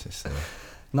 Thanks. It's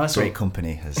nice. Great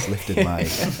company has lifted my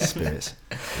spirits.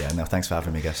 Yeah, no, thanks for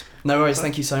having me, guys. No worries.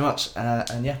 Thank you so much.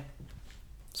 And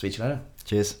speak to you later.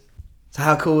 Cheers. So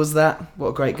how cool was that? What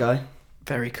a great guy.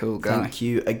 Very cool guy. Thank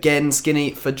you again,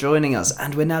 Skinny, for joining us.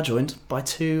 And we're now joined by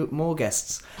two more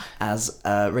guests. As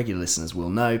regular listeners will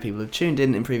know, people who've tuned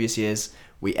in previous years,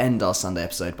 we end our Sunday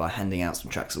episode by handing out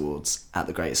some Tracks Awards at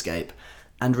The Great Escape.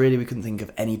 And really, we couldn't think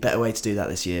of any better way to do that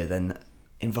this year than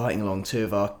inviting along two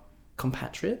of our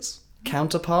compatriots,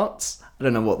 counterparts. I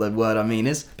don't know what the word I mean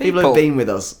is. People who've been with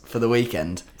us for the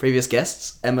weekend. Previous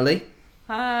guests, Emily.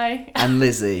 Hi. And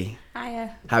Lizzie.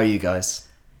 Hiya. How are you guys?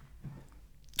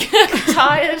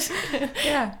 Tired.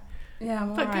 Yeah,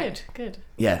 I'm but alright. Good.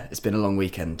 Yeah, it's been a long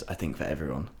weekend, I think, for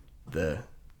everyone. The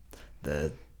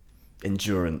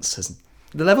endurance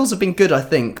the levels have been good, I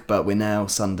think, but we're now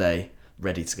Sunday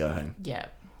ready to go home. Yeah,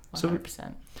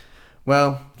 100%.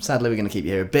 Well, sadly, we're going to keep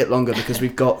you here a bit longer because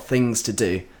we've got things to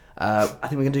do. I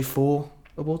think we're going to do 4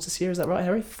 awards this year. Is that right,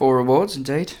 Harry? 4 awards,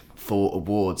 indeed. 4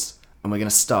 awards. And we're going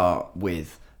to start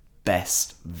with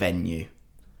Best Venue.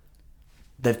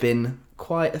 There have been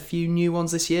quite a few new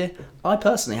ones this year. I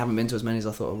personally haven't been to as many as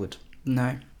I thought I would.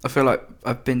 No. I feel like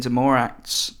I've been to more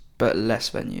acts, but less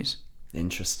venues.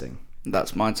 Interesting.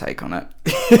 That's my take on it.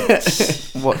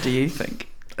 What do you think?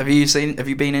 Have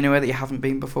you been anywhere that you haven't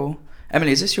been before?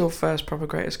 Emily, is this your first proper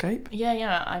Great Escape?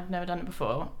 Yeah, I've never done it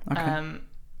before. Okay.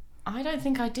 I don't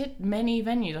think I did many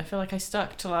venues. I feel like I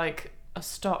stuck to like a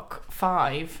stock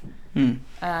 5.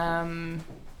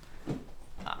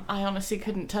 I honestly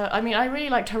couldn't tell. I mean, I really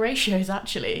liked Horatio's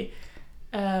actually.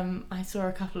 I saw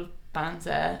a couple of bands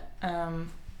there.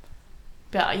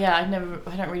 But yeah, I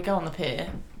don't really go on the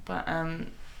pier. But I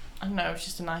don't know, it's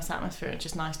just a nice atmosphere. It's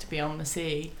just nice to be on the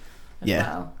sea as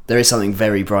well. There is something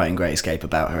very bright and Great Escape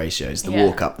about Horatio's. The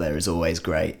walk up there is always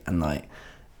great, and like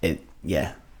it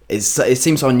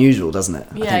seems so unusual, doesn't it?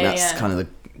 I think that's kind of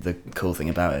the cool thing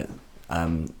about it.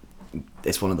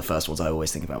 It's one of the first ones I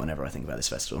always think about whenever I think about this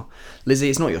festival. Lizzie,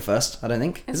 it's not your first, I don't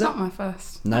think. It's not my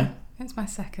first. No? It's my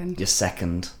second. Your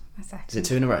second. My second. Is it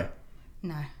 2 in a row?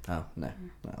 No. Oh, no.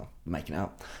 Well, making it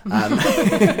up.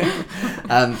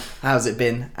 How's it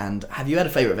been? And have you had a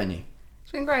favourite venue?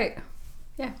 It's been great.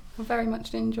 Yeah, I very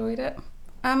much enjoyed it.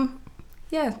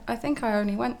 Yeah, I think I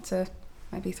only went to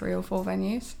maybe 3 or 4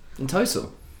 venues. In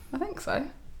total? I think so.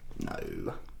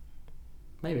 No.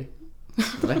 Maybe.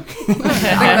 I don't know. I think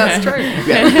that's true.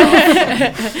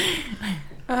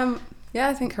 Yeah,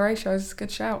 I think Horatio's a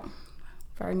good shout.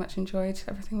 Very much enjoyed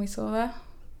everything we saw there.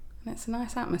 And it's a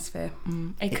nice atmosphere.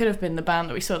 It could have been the band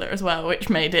that we saw there as well, which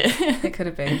made it. It could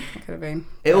have been.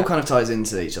 It all kind of ties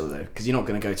into each other though, because you're not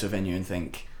going to go to a venue and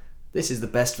think, this is the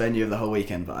best venue of the whole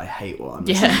weekend, but I hate what I'm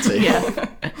listening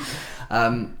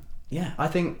to. Yeah, I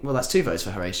think, well, that's 2 votes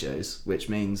for Horatio's, which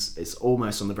means it's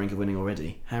almost on the brink of winning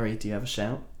already. Harry, do you have a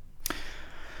shout?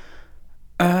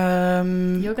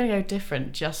 You're going to go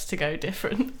different just to go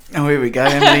different. Oh, here we go.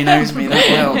 Emily knows me that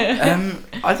well.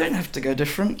 I don't have to go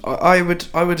different. I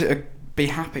would be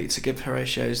happy to give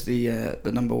Horatio's the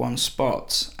number 1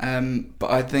 spot.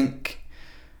 But I think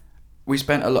we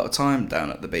spent a lot of time down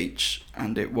at the beach,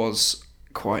 and it was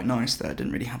quite nice there. I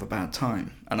didn't really have a bad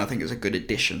time, and I think it's a good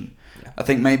addition. Yeah. I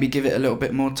think maybe give it a little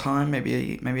bit more time,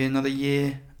 maybe another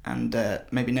year, and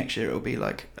maybe next year it'll be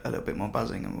like a little bit more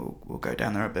buzzing, and we'll go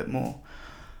down there a bit more.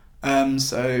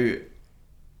 So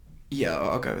yeah,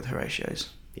 I'll go with Horatio's.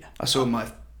 Yeah, I saw my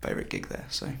favourite gig there,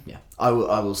 so yeah, I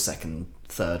will second,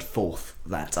 third, fourth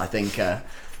that. I think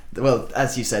well,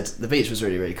 as you said, the beach was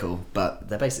really, really cool, but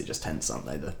they're basically just tents, aren't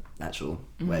they? The actual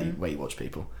where you watch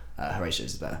people.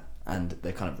 Horatio's is better, and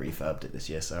they've kind of refurbed it this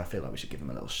year, so I feel like we should give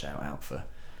them a little shout out for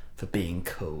being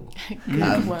cool.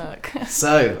 Good work.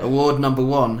 So award number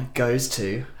 1 goes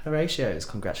to Horatio's.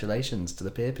 Congratulations to the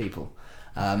pier people.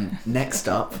 Next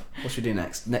up, what should we do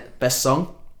next? Best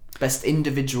song? Best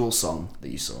individual song that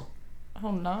you saw?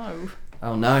 Oh no.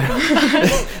 Oh no.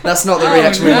 That's not the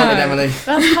reaction we wanted, Emily.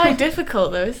 That's quite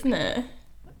difficult though, isn't it?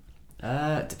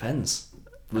 It depends.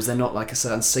 Was there not like a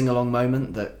certain sing-along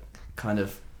moment that kind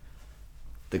of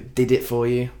that did it for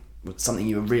you? Something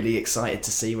you were really excited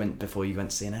to see before you went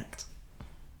to see an act?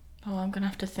 Oh, I'm going to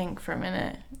have to think for a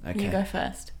minute. Okay. You go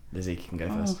first. Lizzie, you can go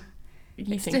first.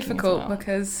 It's difficult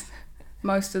because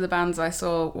most of the bands I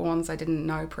saw were ones I didn't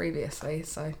know previously,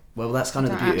 so... Well, that's kind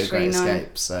of the beauty of Great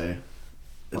Escape, so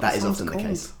that is often the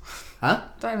case. Huh?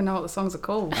 I don't even know what the songs are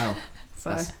called. Oh. So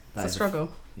it's a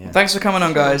struggle. Yeah. Thanks for coming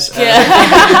on, guys.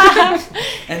 Yeah.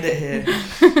 End it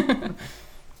here.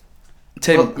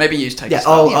 Tim, well, maybe you take this.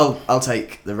 I'll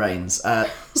take the reins.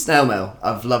 Snail Mail,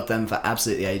 I've loved them for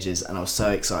absolutely ages, and I was so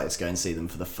excited to go and see them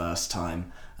for the first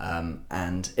time.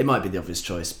 And it might be the obvious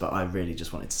choice, but I really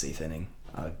just wanted to see Thinning.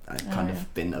 I've kind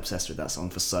of been obsessed with that song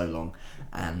for so long,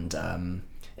 and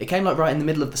it came like right in the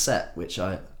middle of the set, which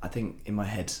I think in my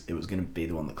head it was going to be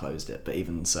the one that closed it, but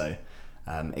even so,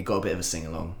 it got a bit of a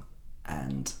sing-along,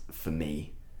 and for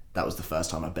me, that was the first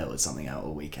time I belted something out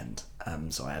all weekend,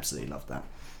 so I absolutely loved that.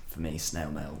 For me,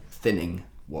 Snail Mail, Thinning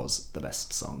was the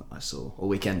best song I saw all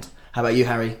weekend. How about you,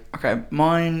 Harry? Okay,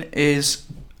 mine is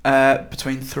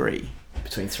between 3.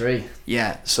 Between 3?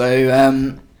 Yeah,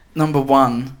 so number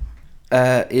 1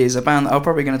 is a band that I'm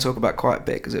probably going to talk about quite a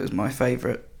bit because it was my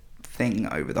favourite thing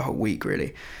over the whole week,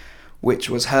 really, which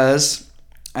was Hers.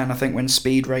 And I think when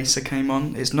Speed Racer came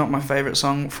on, it's not my favourite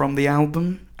song from the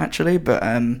album, actually, but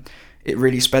it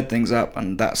really sped things up,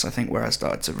 and that's, I think, where I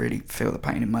started to really feel the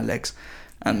pain in my legs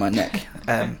and my neck.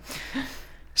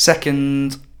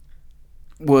 Second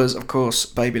was, of course,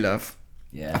 Baby Love.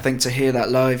 Yeah. I think to hear that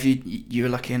live, you were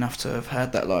lucky enough to have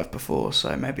heard that live before,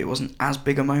 so maybe it wasn't as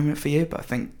big a moment for you, but I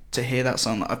think to hear that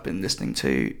song that I've been listening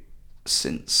to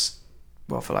since,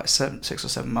 well, for like 6 or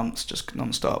 7 months, just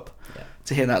non-stop,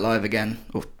 to hear that live again,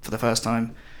 or for the first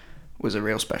time, was a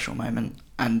real special moment.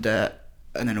 And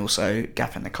then also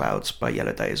Gap in the Clouds by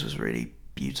Yellow Days was really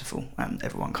beautiful, and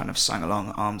everyone kind of sang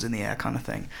along, arms in the air kind of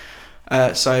thing.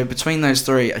 So between those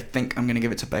three, I think I'm going to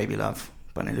give it to Baby Love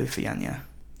by Nilufer Yanya.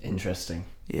 Interesting.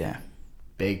 Yeah.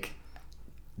 Big.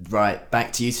 Right,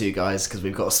 back to you two guys, because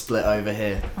we've got a split over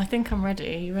here. I think I'm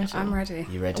ready. Are you ready? I'm ready.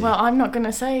 You ready? Well, I'm not going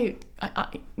to say...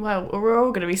 well, we're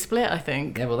all going to be split, I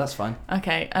think. Yeah, well, that's fine.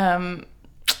 Okay,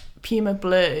 Puma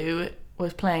Blue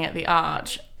was playing at the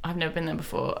Arch. I've never been there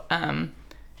before.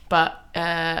 But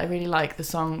I really like the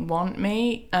song Want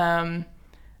Me.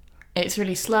 It's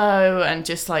really slow and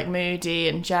just like moody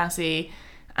and jazzy,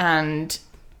 and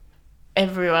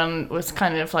everyone was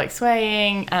kind of like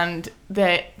swaying, and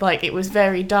it was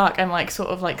very dark and like sort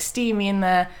of like steamy in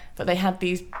there, but they had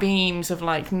these beams of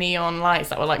like neon lights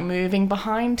that were like moving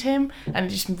behind him, and it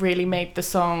just really made the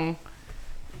song,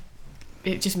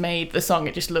 it just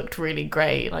looked really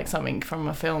great, like something from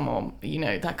a film, or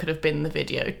that could have been the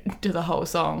video to the whole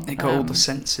song. It got all the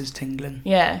senses tingling.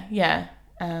 Yeah.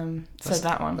 So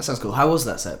that one. That sounds cool. How was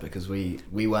that set? Because we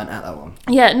weren't at that one.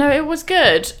 Yeah, no, it was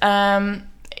good.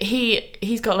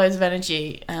 He's got loads of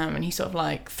energy, and he sort of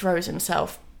like throws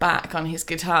himself back on his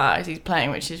guitar as he's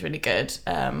playing, which is really good.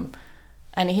 And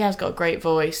he has got a great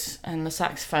voice, and the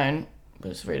saxophone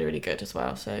was really, really good as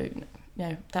well. So,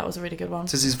 that was a really good one.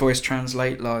 Does his voice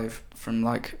translate live from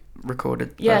like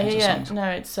recorded Yeah. versions of songs? No,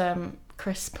 it's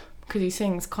crisp because he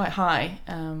sings quite high.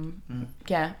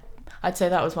 Yeah, I'd say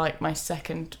that was like my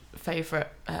second favourite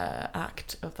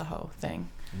act of the whole thing.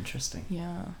 Interesting.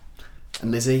 Yeah.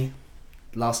 And Lizzie,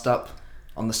 last up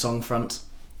on the song front.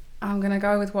 I'm going to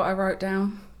go with what I wrote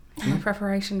down in my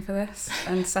preparation for this,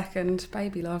 and second,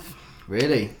 Baby Love.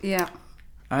 Really? Yeah.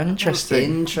 Interesting.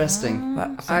 Interesting. I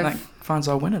think that finds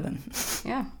our winner then.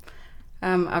 Yeah.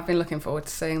 I've been looking forward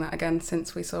to seeing that again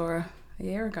since we saw her a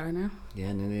year ago now.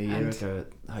 Yeah, nearly a year ago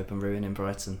at Hope and Ruin in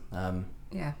Brighton.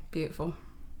 Yeah, beautiful.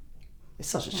 It's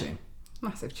such a tune.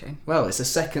 Massive tune. Well, it's a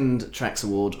second Tracks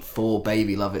Award for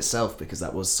Baby Love itself, because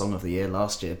that was Song of the Year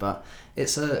last year, but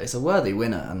it's a worthy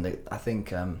winner, and I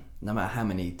think no matter how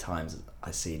many times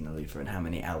I see Nilufer and how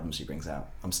many albums she brings out,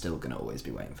 I'm still going to always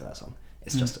be waiting for that song.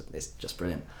 It's just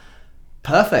brilliant.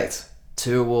 Perfect.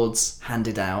 2 awards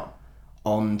handed out.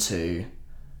 On to,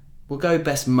 we'll go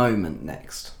Best Moment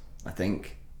next, I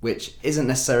think, which isn't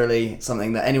necessarily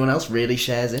something that anyone else really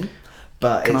shares in.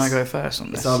 But Can I go first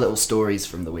on this? It's our little stories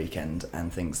from the weekend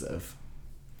and things that are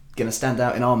going to stand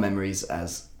out in our memories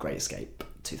as Great Escape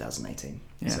 2018.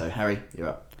 Yeah. So, Harry, you're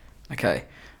up. Okay.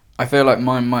 I feel like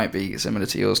mine might be similar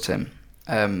to yours, Tim.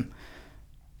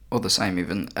 Or the same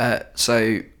even.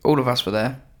 So, all of us were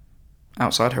there,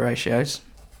 outside Horatio's,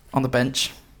 on the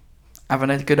bench,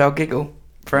 having a good old giggle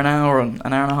for an hour and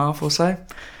a half or so.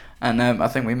 And I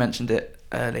think we mentioned it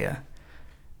earlier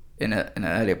in an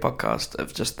earlier podcast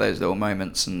of just those little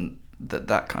moments, and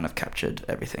that kind of captured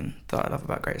everything that I love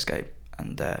about Great Escape,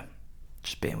 and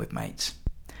just being with mates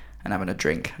and having a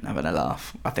drink and having a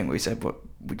laugh. I think we said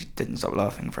we didn't stop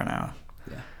laughing for an hour.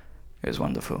 Yeah. It was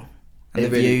wonderful. And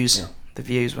the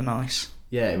views were nice.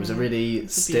 Yeah, it was a really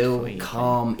It's a still, beautiful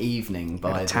calm evening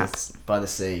by tap. the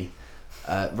sea,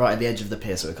 right at the edge of the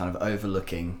pier, so we're kind of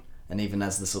overlooking. And even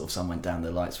as the sort of sun went down,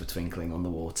 the lights were twinkling on the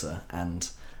water. And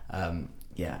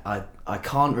I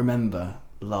can't remember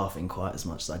laughing quite as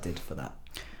much as I did for that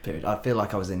period. I feel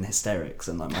like I was in hysterics,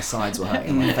 and like my sides were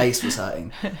hurting, my face was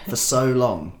hurting for so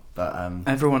long. But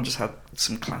Everyone just had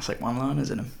some classic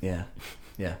one-liners in them. yeah,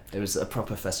 it was a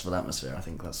proper festival atmosphere. I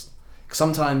think that's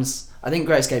sometimes I think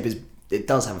Great Escape it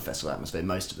does have a festival atmosphere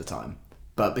most of the time,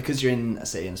 but because you're in a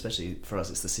city, and especially for us,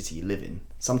 it's the city you live in.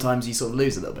 Sometimes you sort of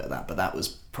lose a little bit of that, but that was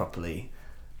properly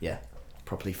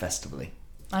festivally.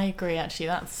 I agree, actually.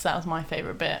 That was my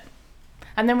favourite bit.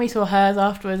 And then we saw Hers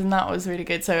afterwards, and that was really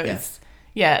good. So it's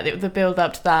the build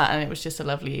up to that, and it was just a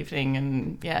lovely evening,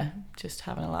 and just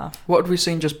having a laugh. What had we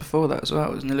seen just before that as well?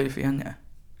 It was Nilufer Yanya.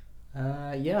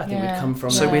 I think we'd come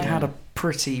from... So we'd had a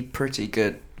pretty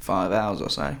good 5 hours or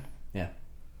so. Yeah.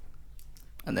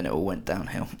 And then it all went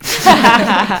downhill.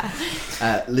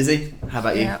 Lizzie, how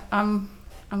about you? Yeah, I'm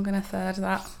going to third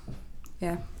that.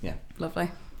 Yeah. Yeah.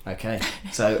 Lovely. Okay,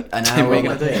 so an Tim, hour what are on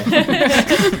you the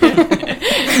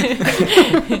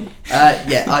gonna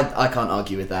beer. I can't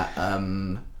argue with that.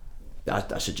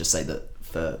 I should just say that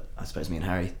for, I suppose, me and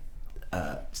Harry,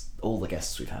 all the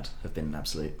guests we've had have been an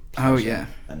absolute pleasure Oh, yeah.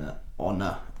 and an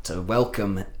honour to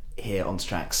welcome here on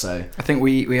track. So I think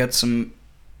we had some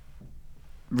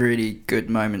really good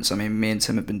moments. I mean, me and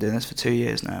Tim have been doing this for 2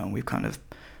 years now, and we've kind of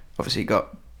obviously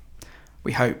got,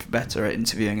 we hope, better at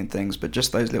interviewing and things, but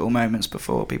just those little moments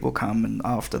before people come and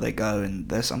after they go, and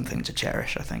there's something to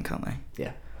cherish, I think, aren't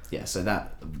they? yeah, so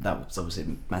that was obviously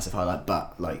a massive highlight.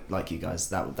 But like you guys,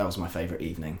 that was my favourite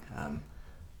evening.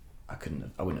 I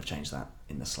wouldn't have changed that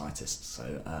in the slightest.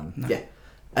 So No. yeah,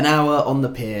 an hour on the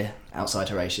pier outside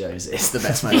Horatio's is the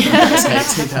best moment of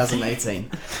Escape 2018.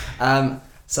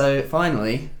 So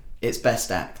finally, it's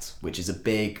Best Act, which is a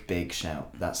big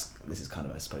shout. This is kind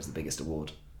of, I suppose, the biggest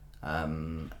award.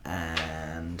 And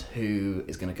who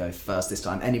is going to go first this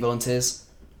time? Any volunteers?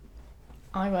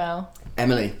 I will.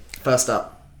 Emily, first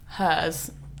up. Hers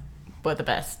were the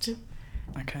best.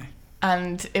 Okay.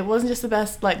 And it wasn't just the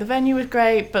best, like the venue was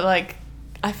great, but like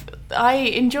I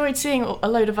enjoyed seeing a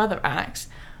load of other acts,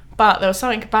 but there was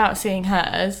something about seeing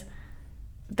hers.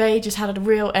 They just had a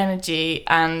real energy,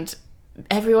 and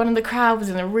everyone in the crowd was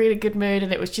in a really good mood,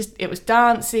 and it was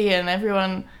dancey, and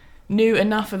everyone knew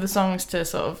enough of the songs to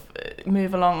sort of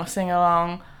move along or sing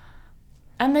along,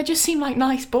 and they just seemed like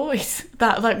nice boys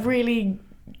that like really.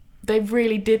 They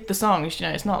really did the songs, you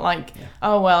know. It's not like,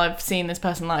 oh well, I've seen this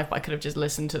person live, but I could have just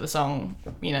listened to the song,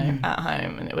 you know, at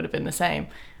home, and it would have been the same.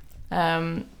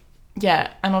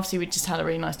 Yeah, and obviously we just had a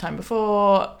really nice time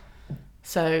before,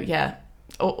 so yeah,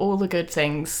 all the good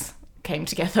things came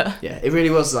together. Yeah, it really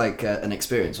was like an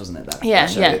experience, wasn't it? That Yeah,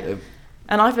 show. yeah.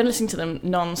 And I've been listening to them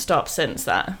non-stop since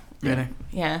that. Really?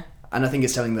 Yeah. And I think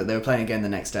it's telling that they were playing again the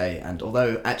next day, and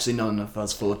although actually none of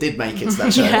us four did make it to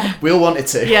that show, Yeah. we all wanted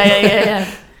to. Yeah.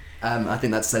 I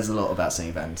think that says a lot about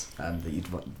seeing a band, that you'd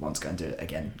want to go and do it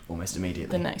again almost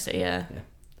immediately. The next day, yeah.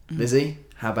 Lizzie,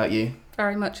 how about you?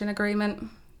 Very much in agreement.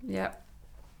 Yep.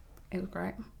 It was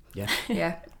great. Yeah.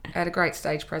 Yeah. I had a great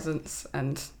stage presence,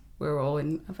 and we were all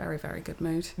in a very, very good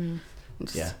mood. Mm. And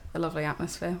just Yeah. a lovely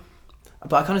atmosphere.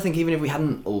 But I kind of think even if we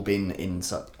hadn't all been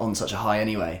on such a high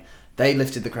anyway, they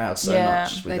lifted the crowd so Yeah,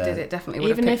 much. They did. It definitely would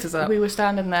Even have picked if us up. we were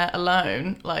standing there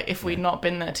alone, like if we'd not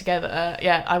been there together,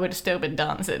 yeah, I would have still been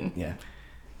dancing.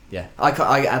 Yeah.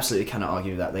 I absolutely cannot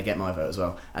argue with that. They get my vote as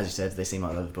well. As you said, they seem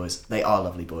like lovely boys. They are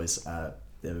lovely boys.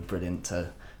 They were brilliant to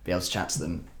be able to chat to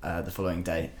them the following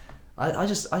day. I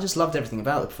just loved everything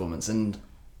about the performance, and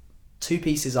two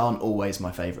pieces aren't always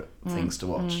my favourite things to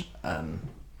watch.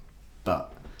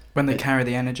 But When they carry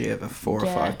the energy of a 4 or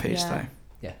 5 piece, though.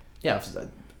 yeah,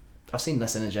 I've seen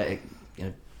less energetic,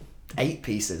 8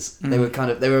 pieces. They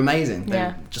were amazing. They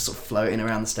were just sort of floating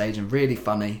around the stage and really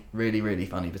funny, really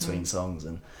funny between songs,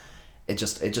 and it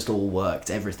just all worked.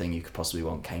 Everything you could possibly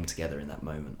want came together in that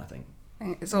moment, I think.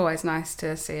 It's always nice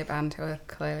to see a band who are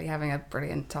clearly having a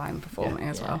brilliant time performing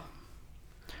as well.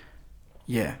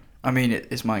 Yeah. I mean,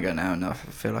 it's my go now, and I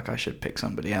feel like I should pick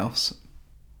somebody else,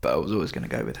 but I was always going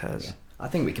to go with hers. Yeah. I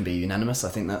think we can be unanimous. I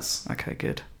think that's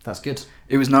good. That's good.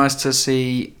 It was nice to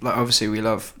see, like, obviously we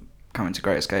love coming to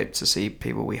Great Escape to see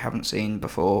people we haven't seen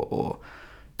before or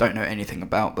don't know anything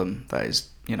about them. That is,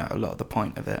 a lot of the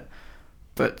point of it.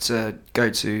 But to go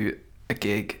to a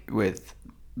gig with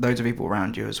loads of people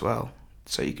around you as well,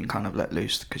 so you can kind of let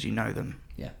loose because you know them.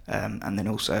 Yeah. And then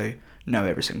also know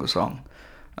every single song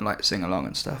and like sing along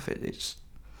and stuff. It's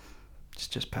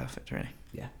just perfect, really.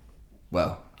 Yeah.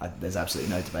 Well, there's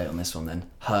absolutely no debate on this one then.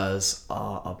 Hers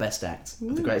are our best act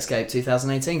of the Great Escape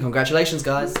 2018. Congratulations,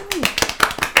 guys.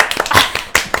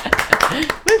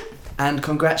 And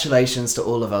congratulations to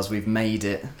all of us. We've made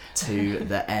it to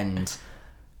the end.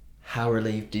 How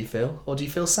relieved do you feel? Or do you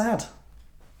feel sad?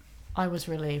 I was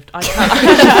relieved.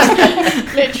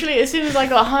 Literally, as soon as I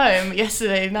got home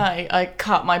yesterday night, I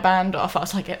cut my band off. I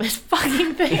was like, get this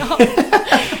fucking thing off.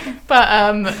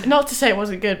 But not to say it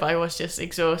wasn't good, but I was just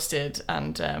exhausted,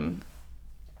 and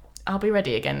I'll be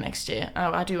ready again next year.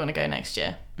 I do want to go next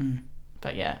year.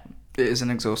 But yeah. It is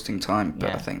an exhausting time, but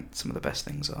Yeah. I think some of the best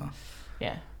things are.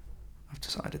 Yeah. I've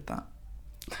decided that.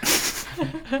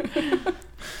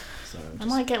 So I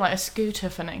might get like a scooter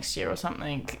for next year or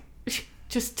something.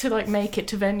 Just to like make it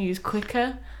to venues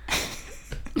quicker.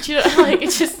 Do you know, like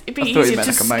it'd be I thought you easier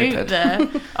meant to like a scoot moped. there.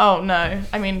 Oh no,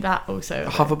 I mean that also. A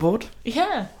hoverboard?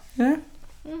 Yeah. Yeah.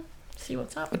 See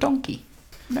what's up. A donkey?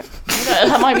 No.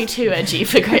 That might be too edgy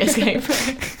for Great Escape.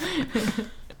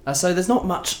 So there's not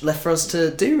much left for us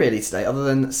to do really today, other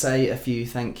than say a few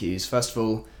thank yous. First of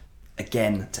all,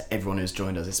 again, to everyone who's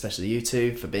joined us, especially you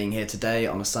two, for being here today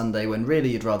on a Sunday when really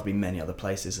you'd rather be many other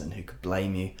places, and who could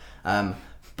blame you.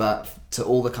 But to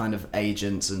all the kind of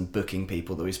agents and booking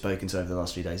people that we've spoken to over the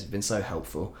last few days have been so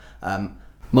helpful.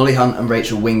 Molly Hunt and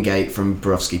Rachel Wingate from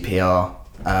Borowski PR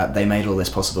They made all this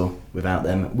possible. Without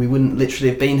them, we wouldn't literally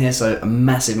have been here. So a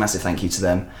massive, massive thank you to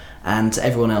them and to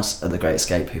everyone else at The Great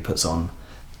Escape who puts on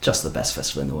just the best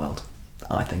festival in the world,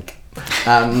 I think.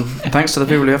 And thanks to the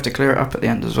people who have to clear it up at the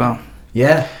end as well.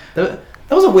 Yeah. There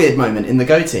was a weird moment in the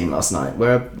Go team last night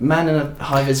where a man in a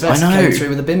high-vis vest came through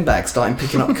with a bin bag, starting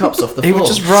picking up cups off the floor. He was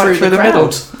just right through the middle,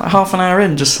 crowd. like half an hour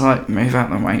in, just like, move out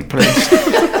the way, please.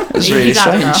 It was really He's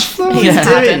had strange. enough. He's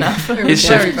had enough. It was His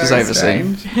very, shift was very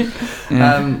overseen. strange.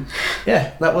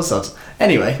 Yeah, that was odd.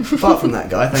 Anyway, apart from that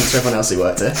guy, thanks to everyone else who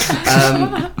worked here.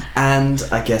 And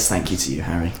I guess thank you to you,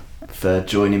 Harry, for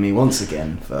joining me once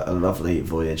again for a lovely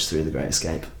voyage through The Great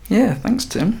Escape. Yeah, thanks,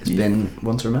 Tim. It's been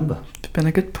one to remember. You've been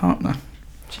a good partner.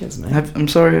 Cheers, mate. I'm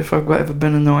sorry if I've ever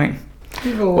been annoying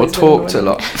You've or always been talked a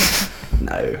annoying. lot.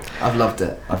 No, I've loved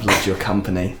it. I've loved your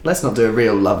company. Let's not do a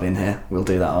real love in here. We'll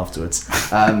do that afterwards.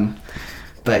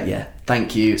 But yeah,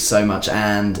 thank you so much.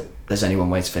 And there's only one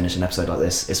way to finish an episode like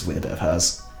this. It's with a bit of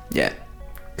hers. Yeah.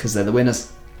 Because they're the winners.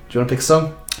 Do you want to pick a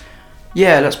song?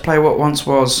 Yeah, let's play What Once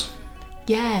Was.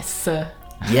 Yes.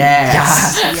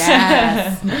 Yes!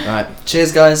 Yes. Alright,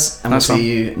 cheers guys. And Nice we'll one.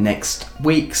 see you next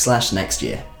week / next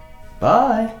year.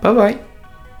 Bye! Bye-bye.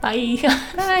 Bye.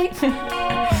 Bye.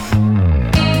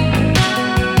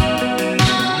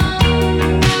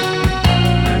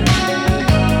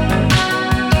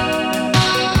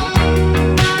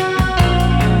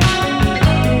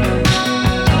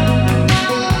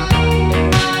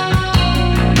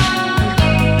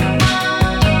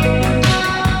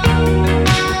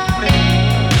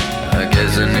 I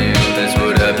guess I knew this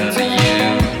would happen to you.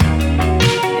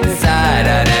 Inside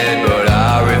I did, but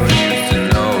I refused to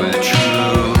know the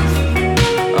truth.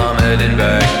 I'm heading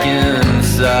back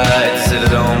inside, sit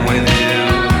at home with you.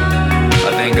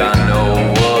 I think I know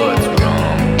what's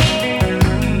wrong.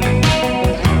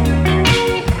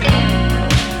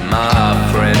 My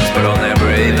friends put on their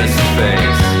bravest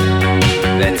face.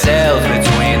 Their tails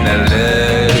between their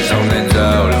legs, something's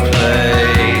out of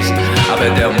place. I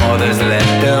bet their mothers let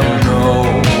them know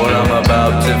what I'm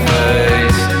about to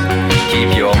face. Keep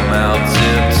your mouth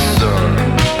zipped, son.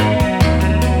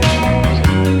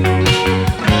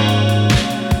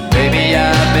 Baby,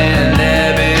 I've been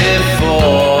there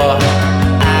before.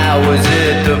 I was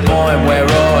at the point where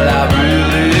all I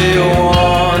really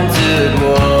wanted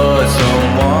was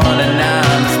someone, and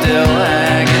I'm still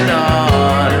hanging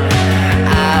on.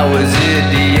 I was at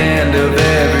the end of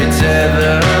every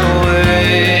tether,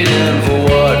 waiting for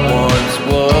what once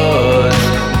was.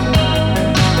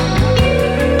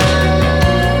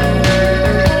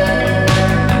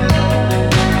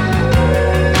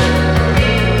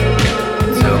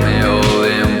 Tell me all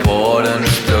the important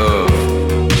stuff.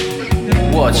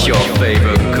 What's your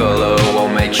favorite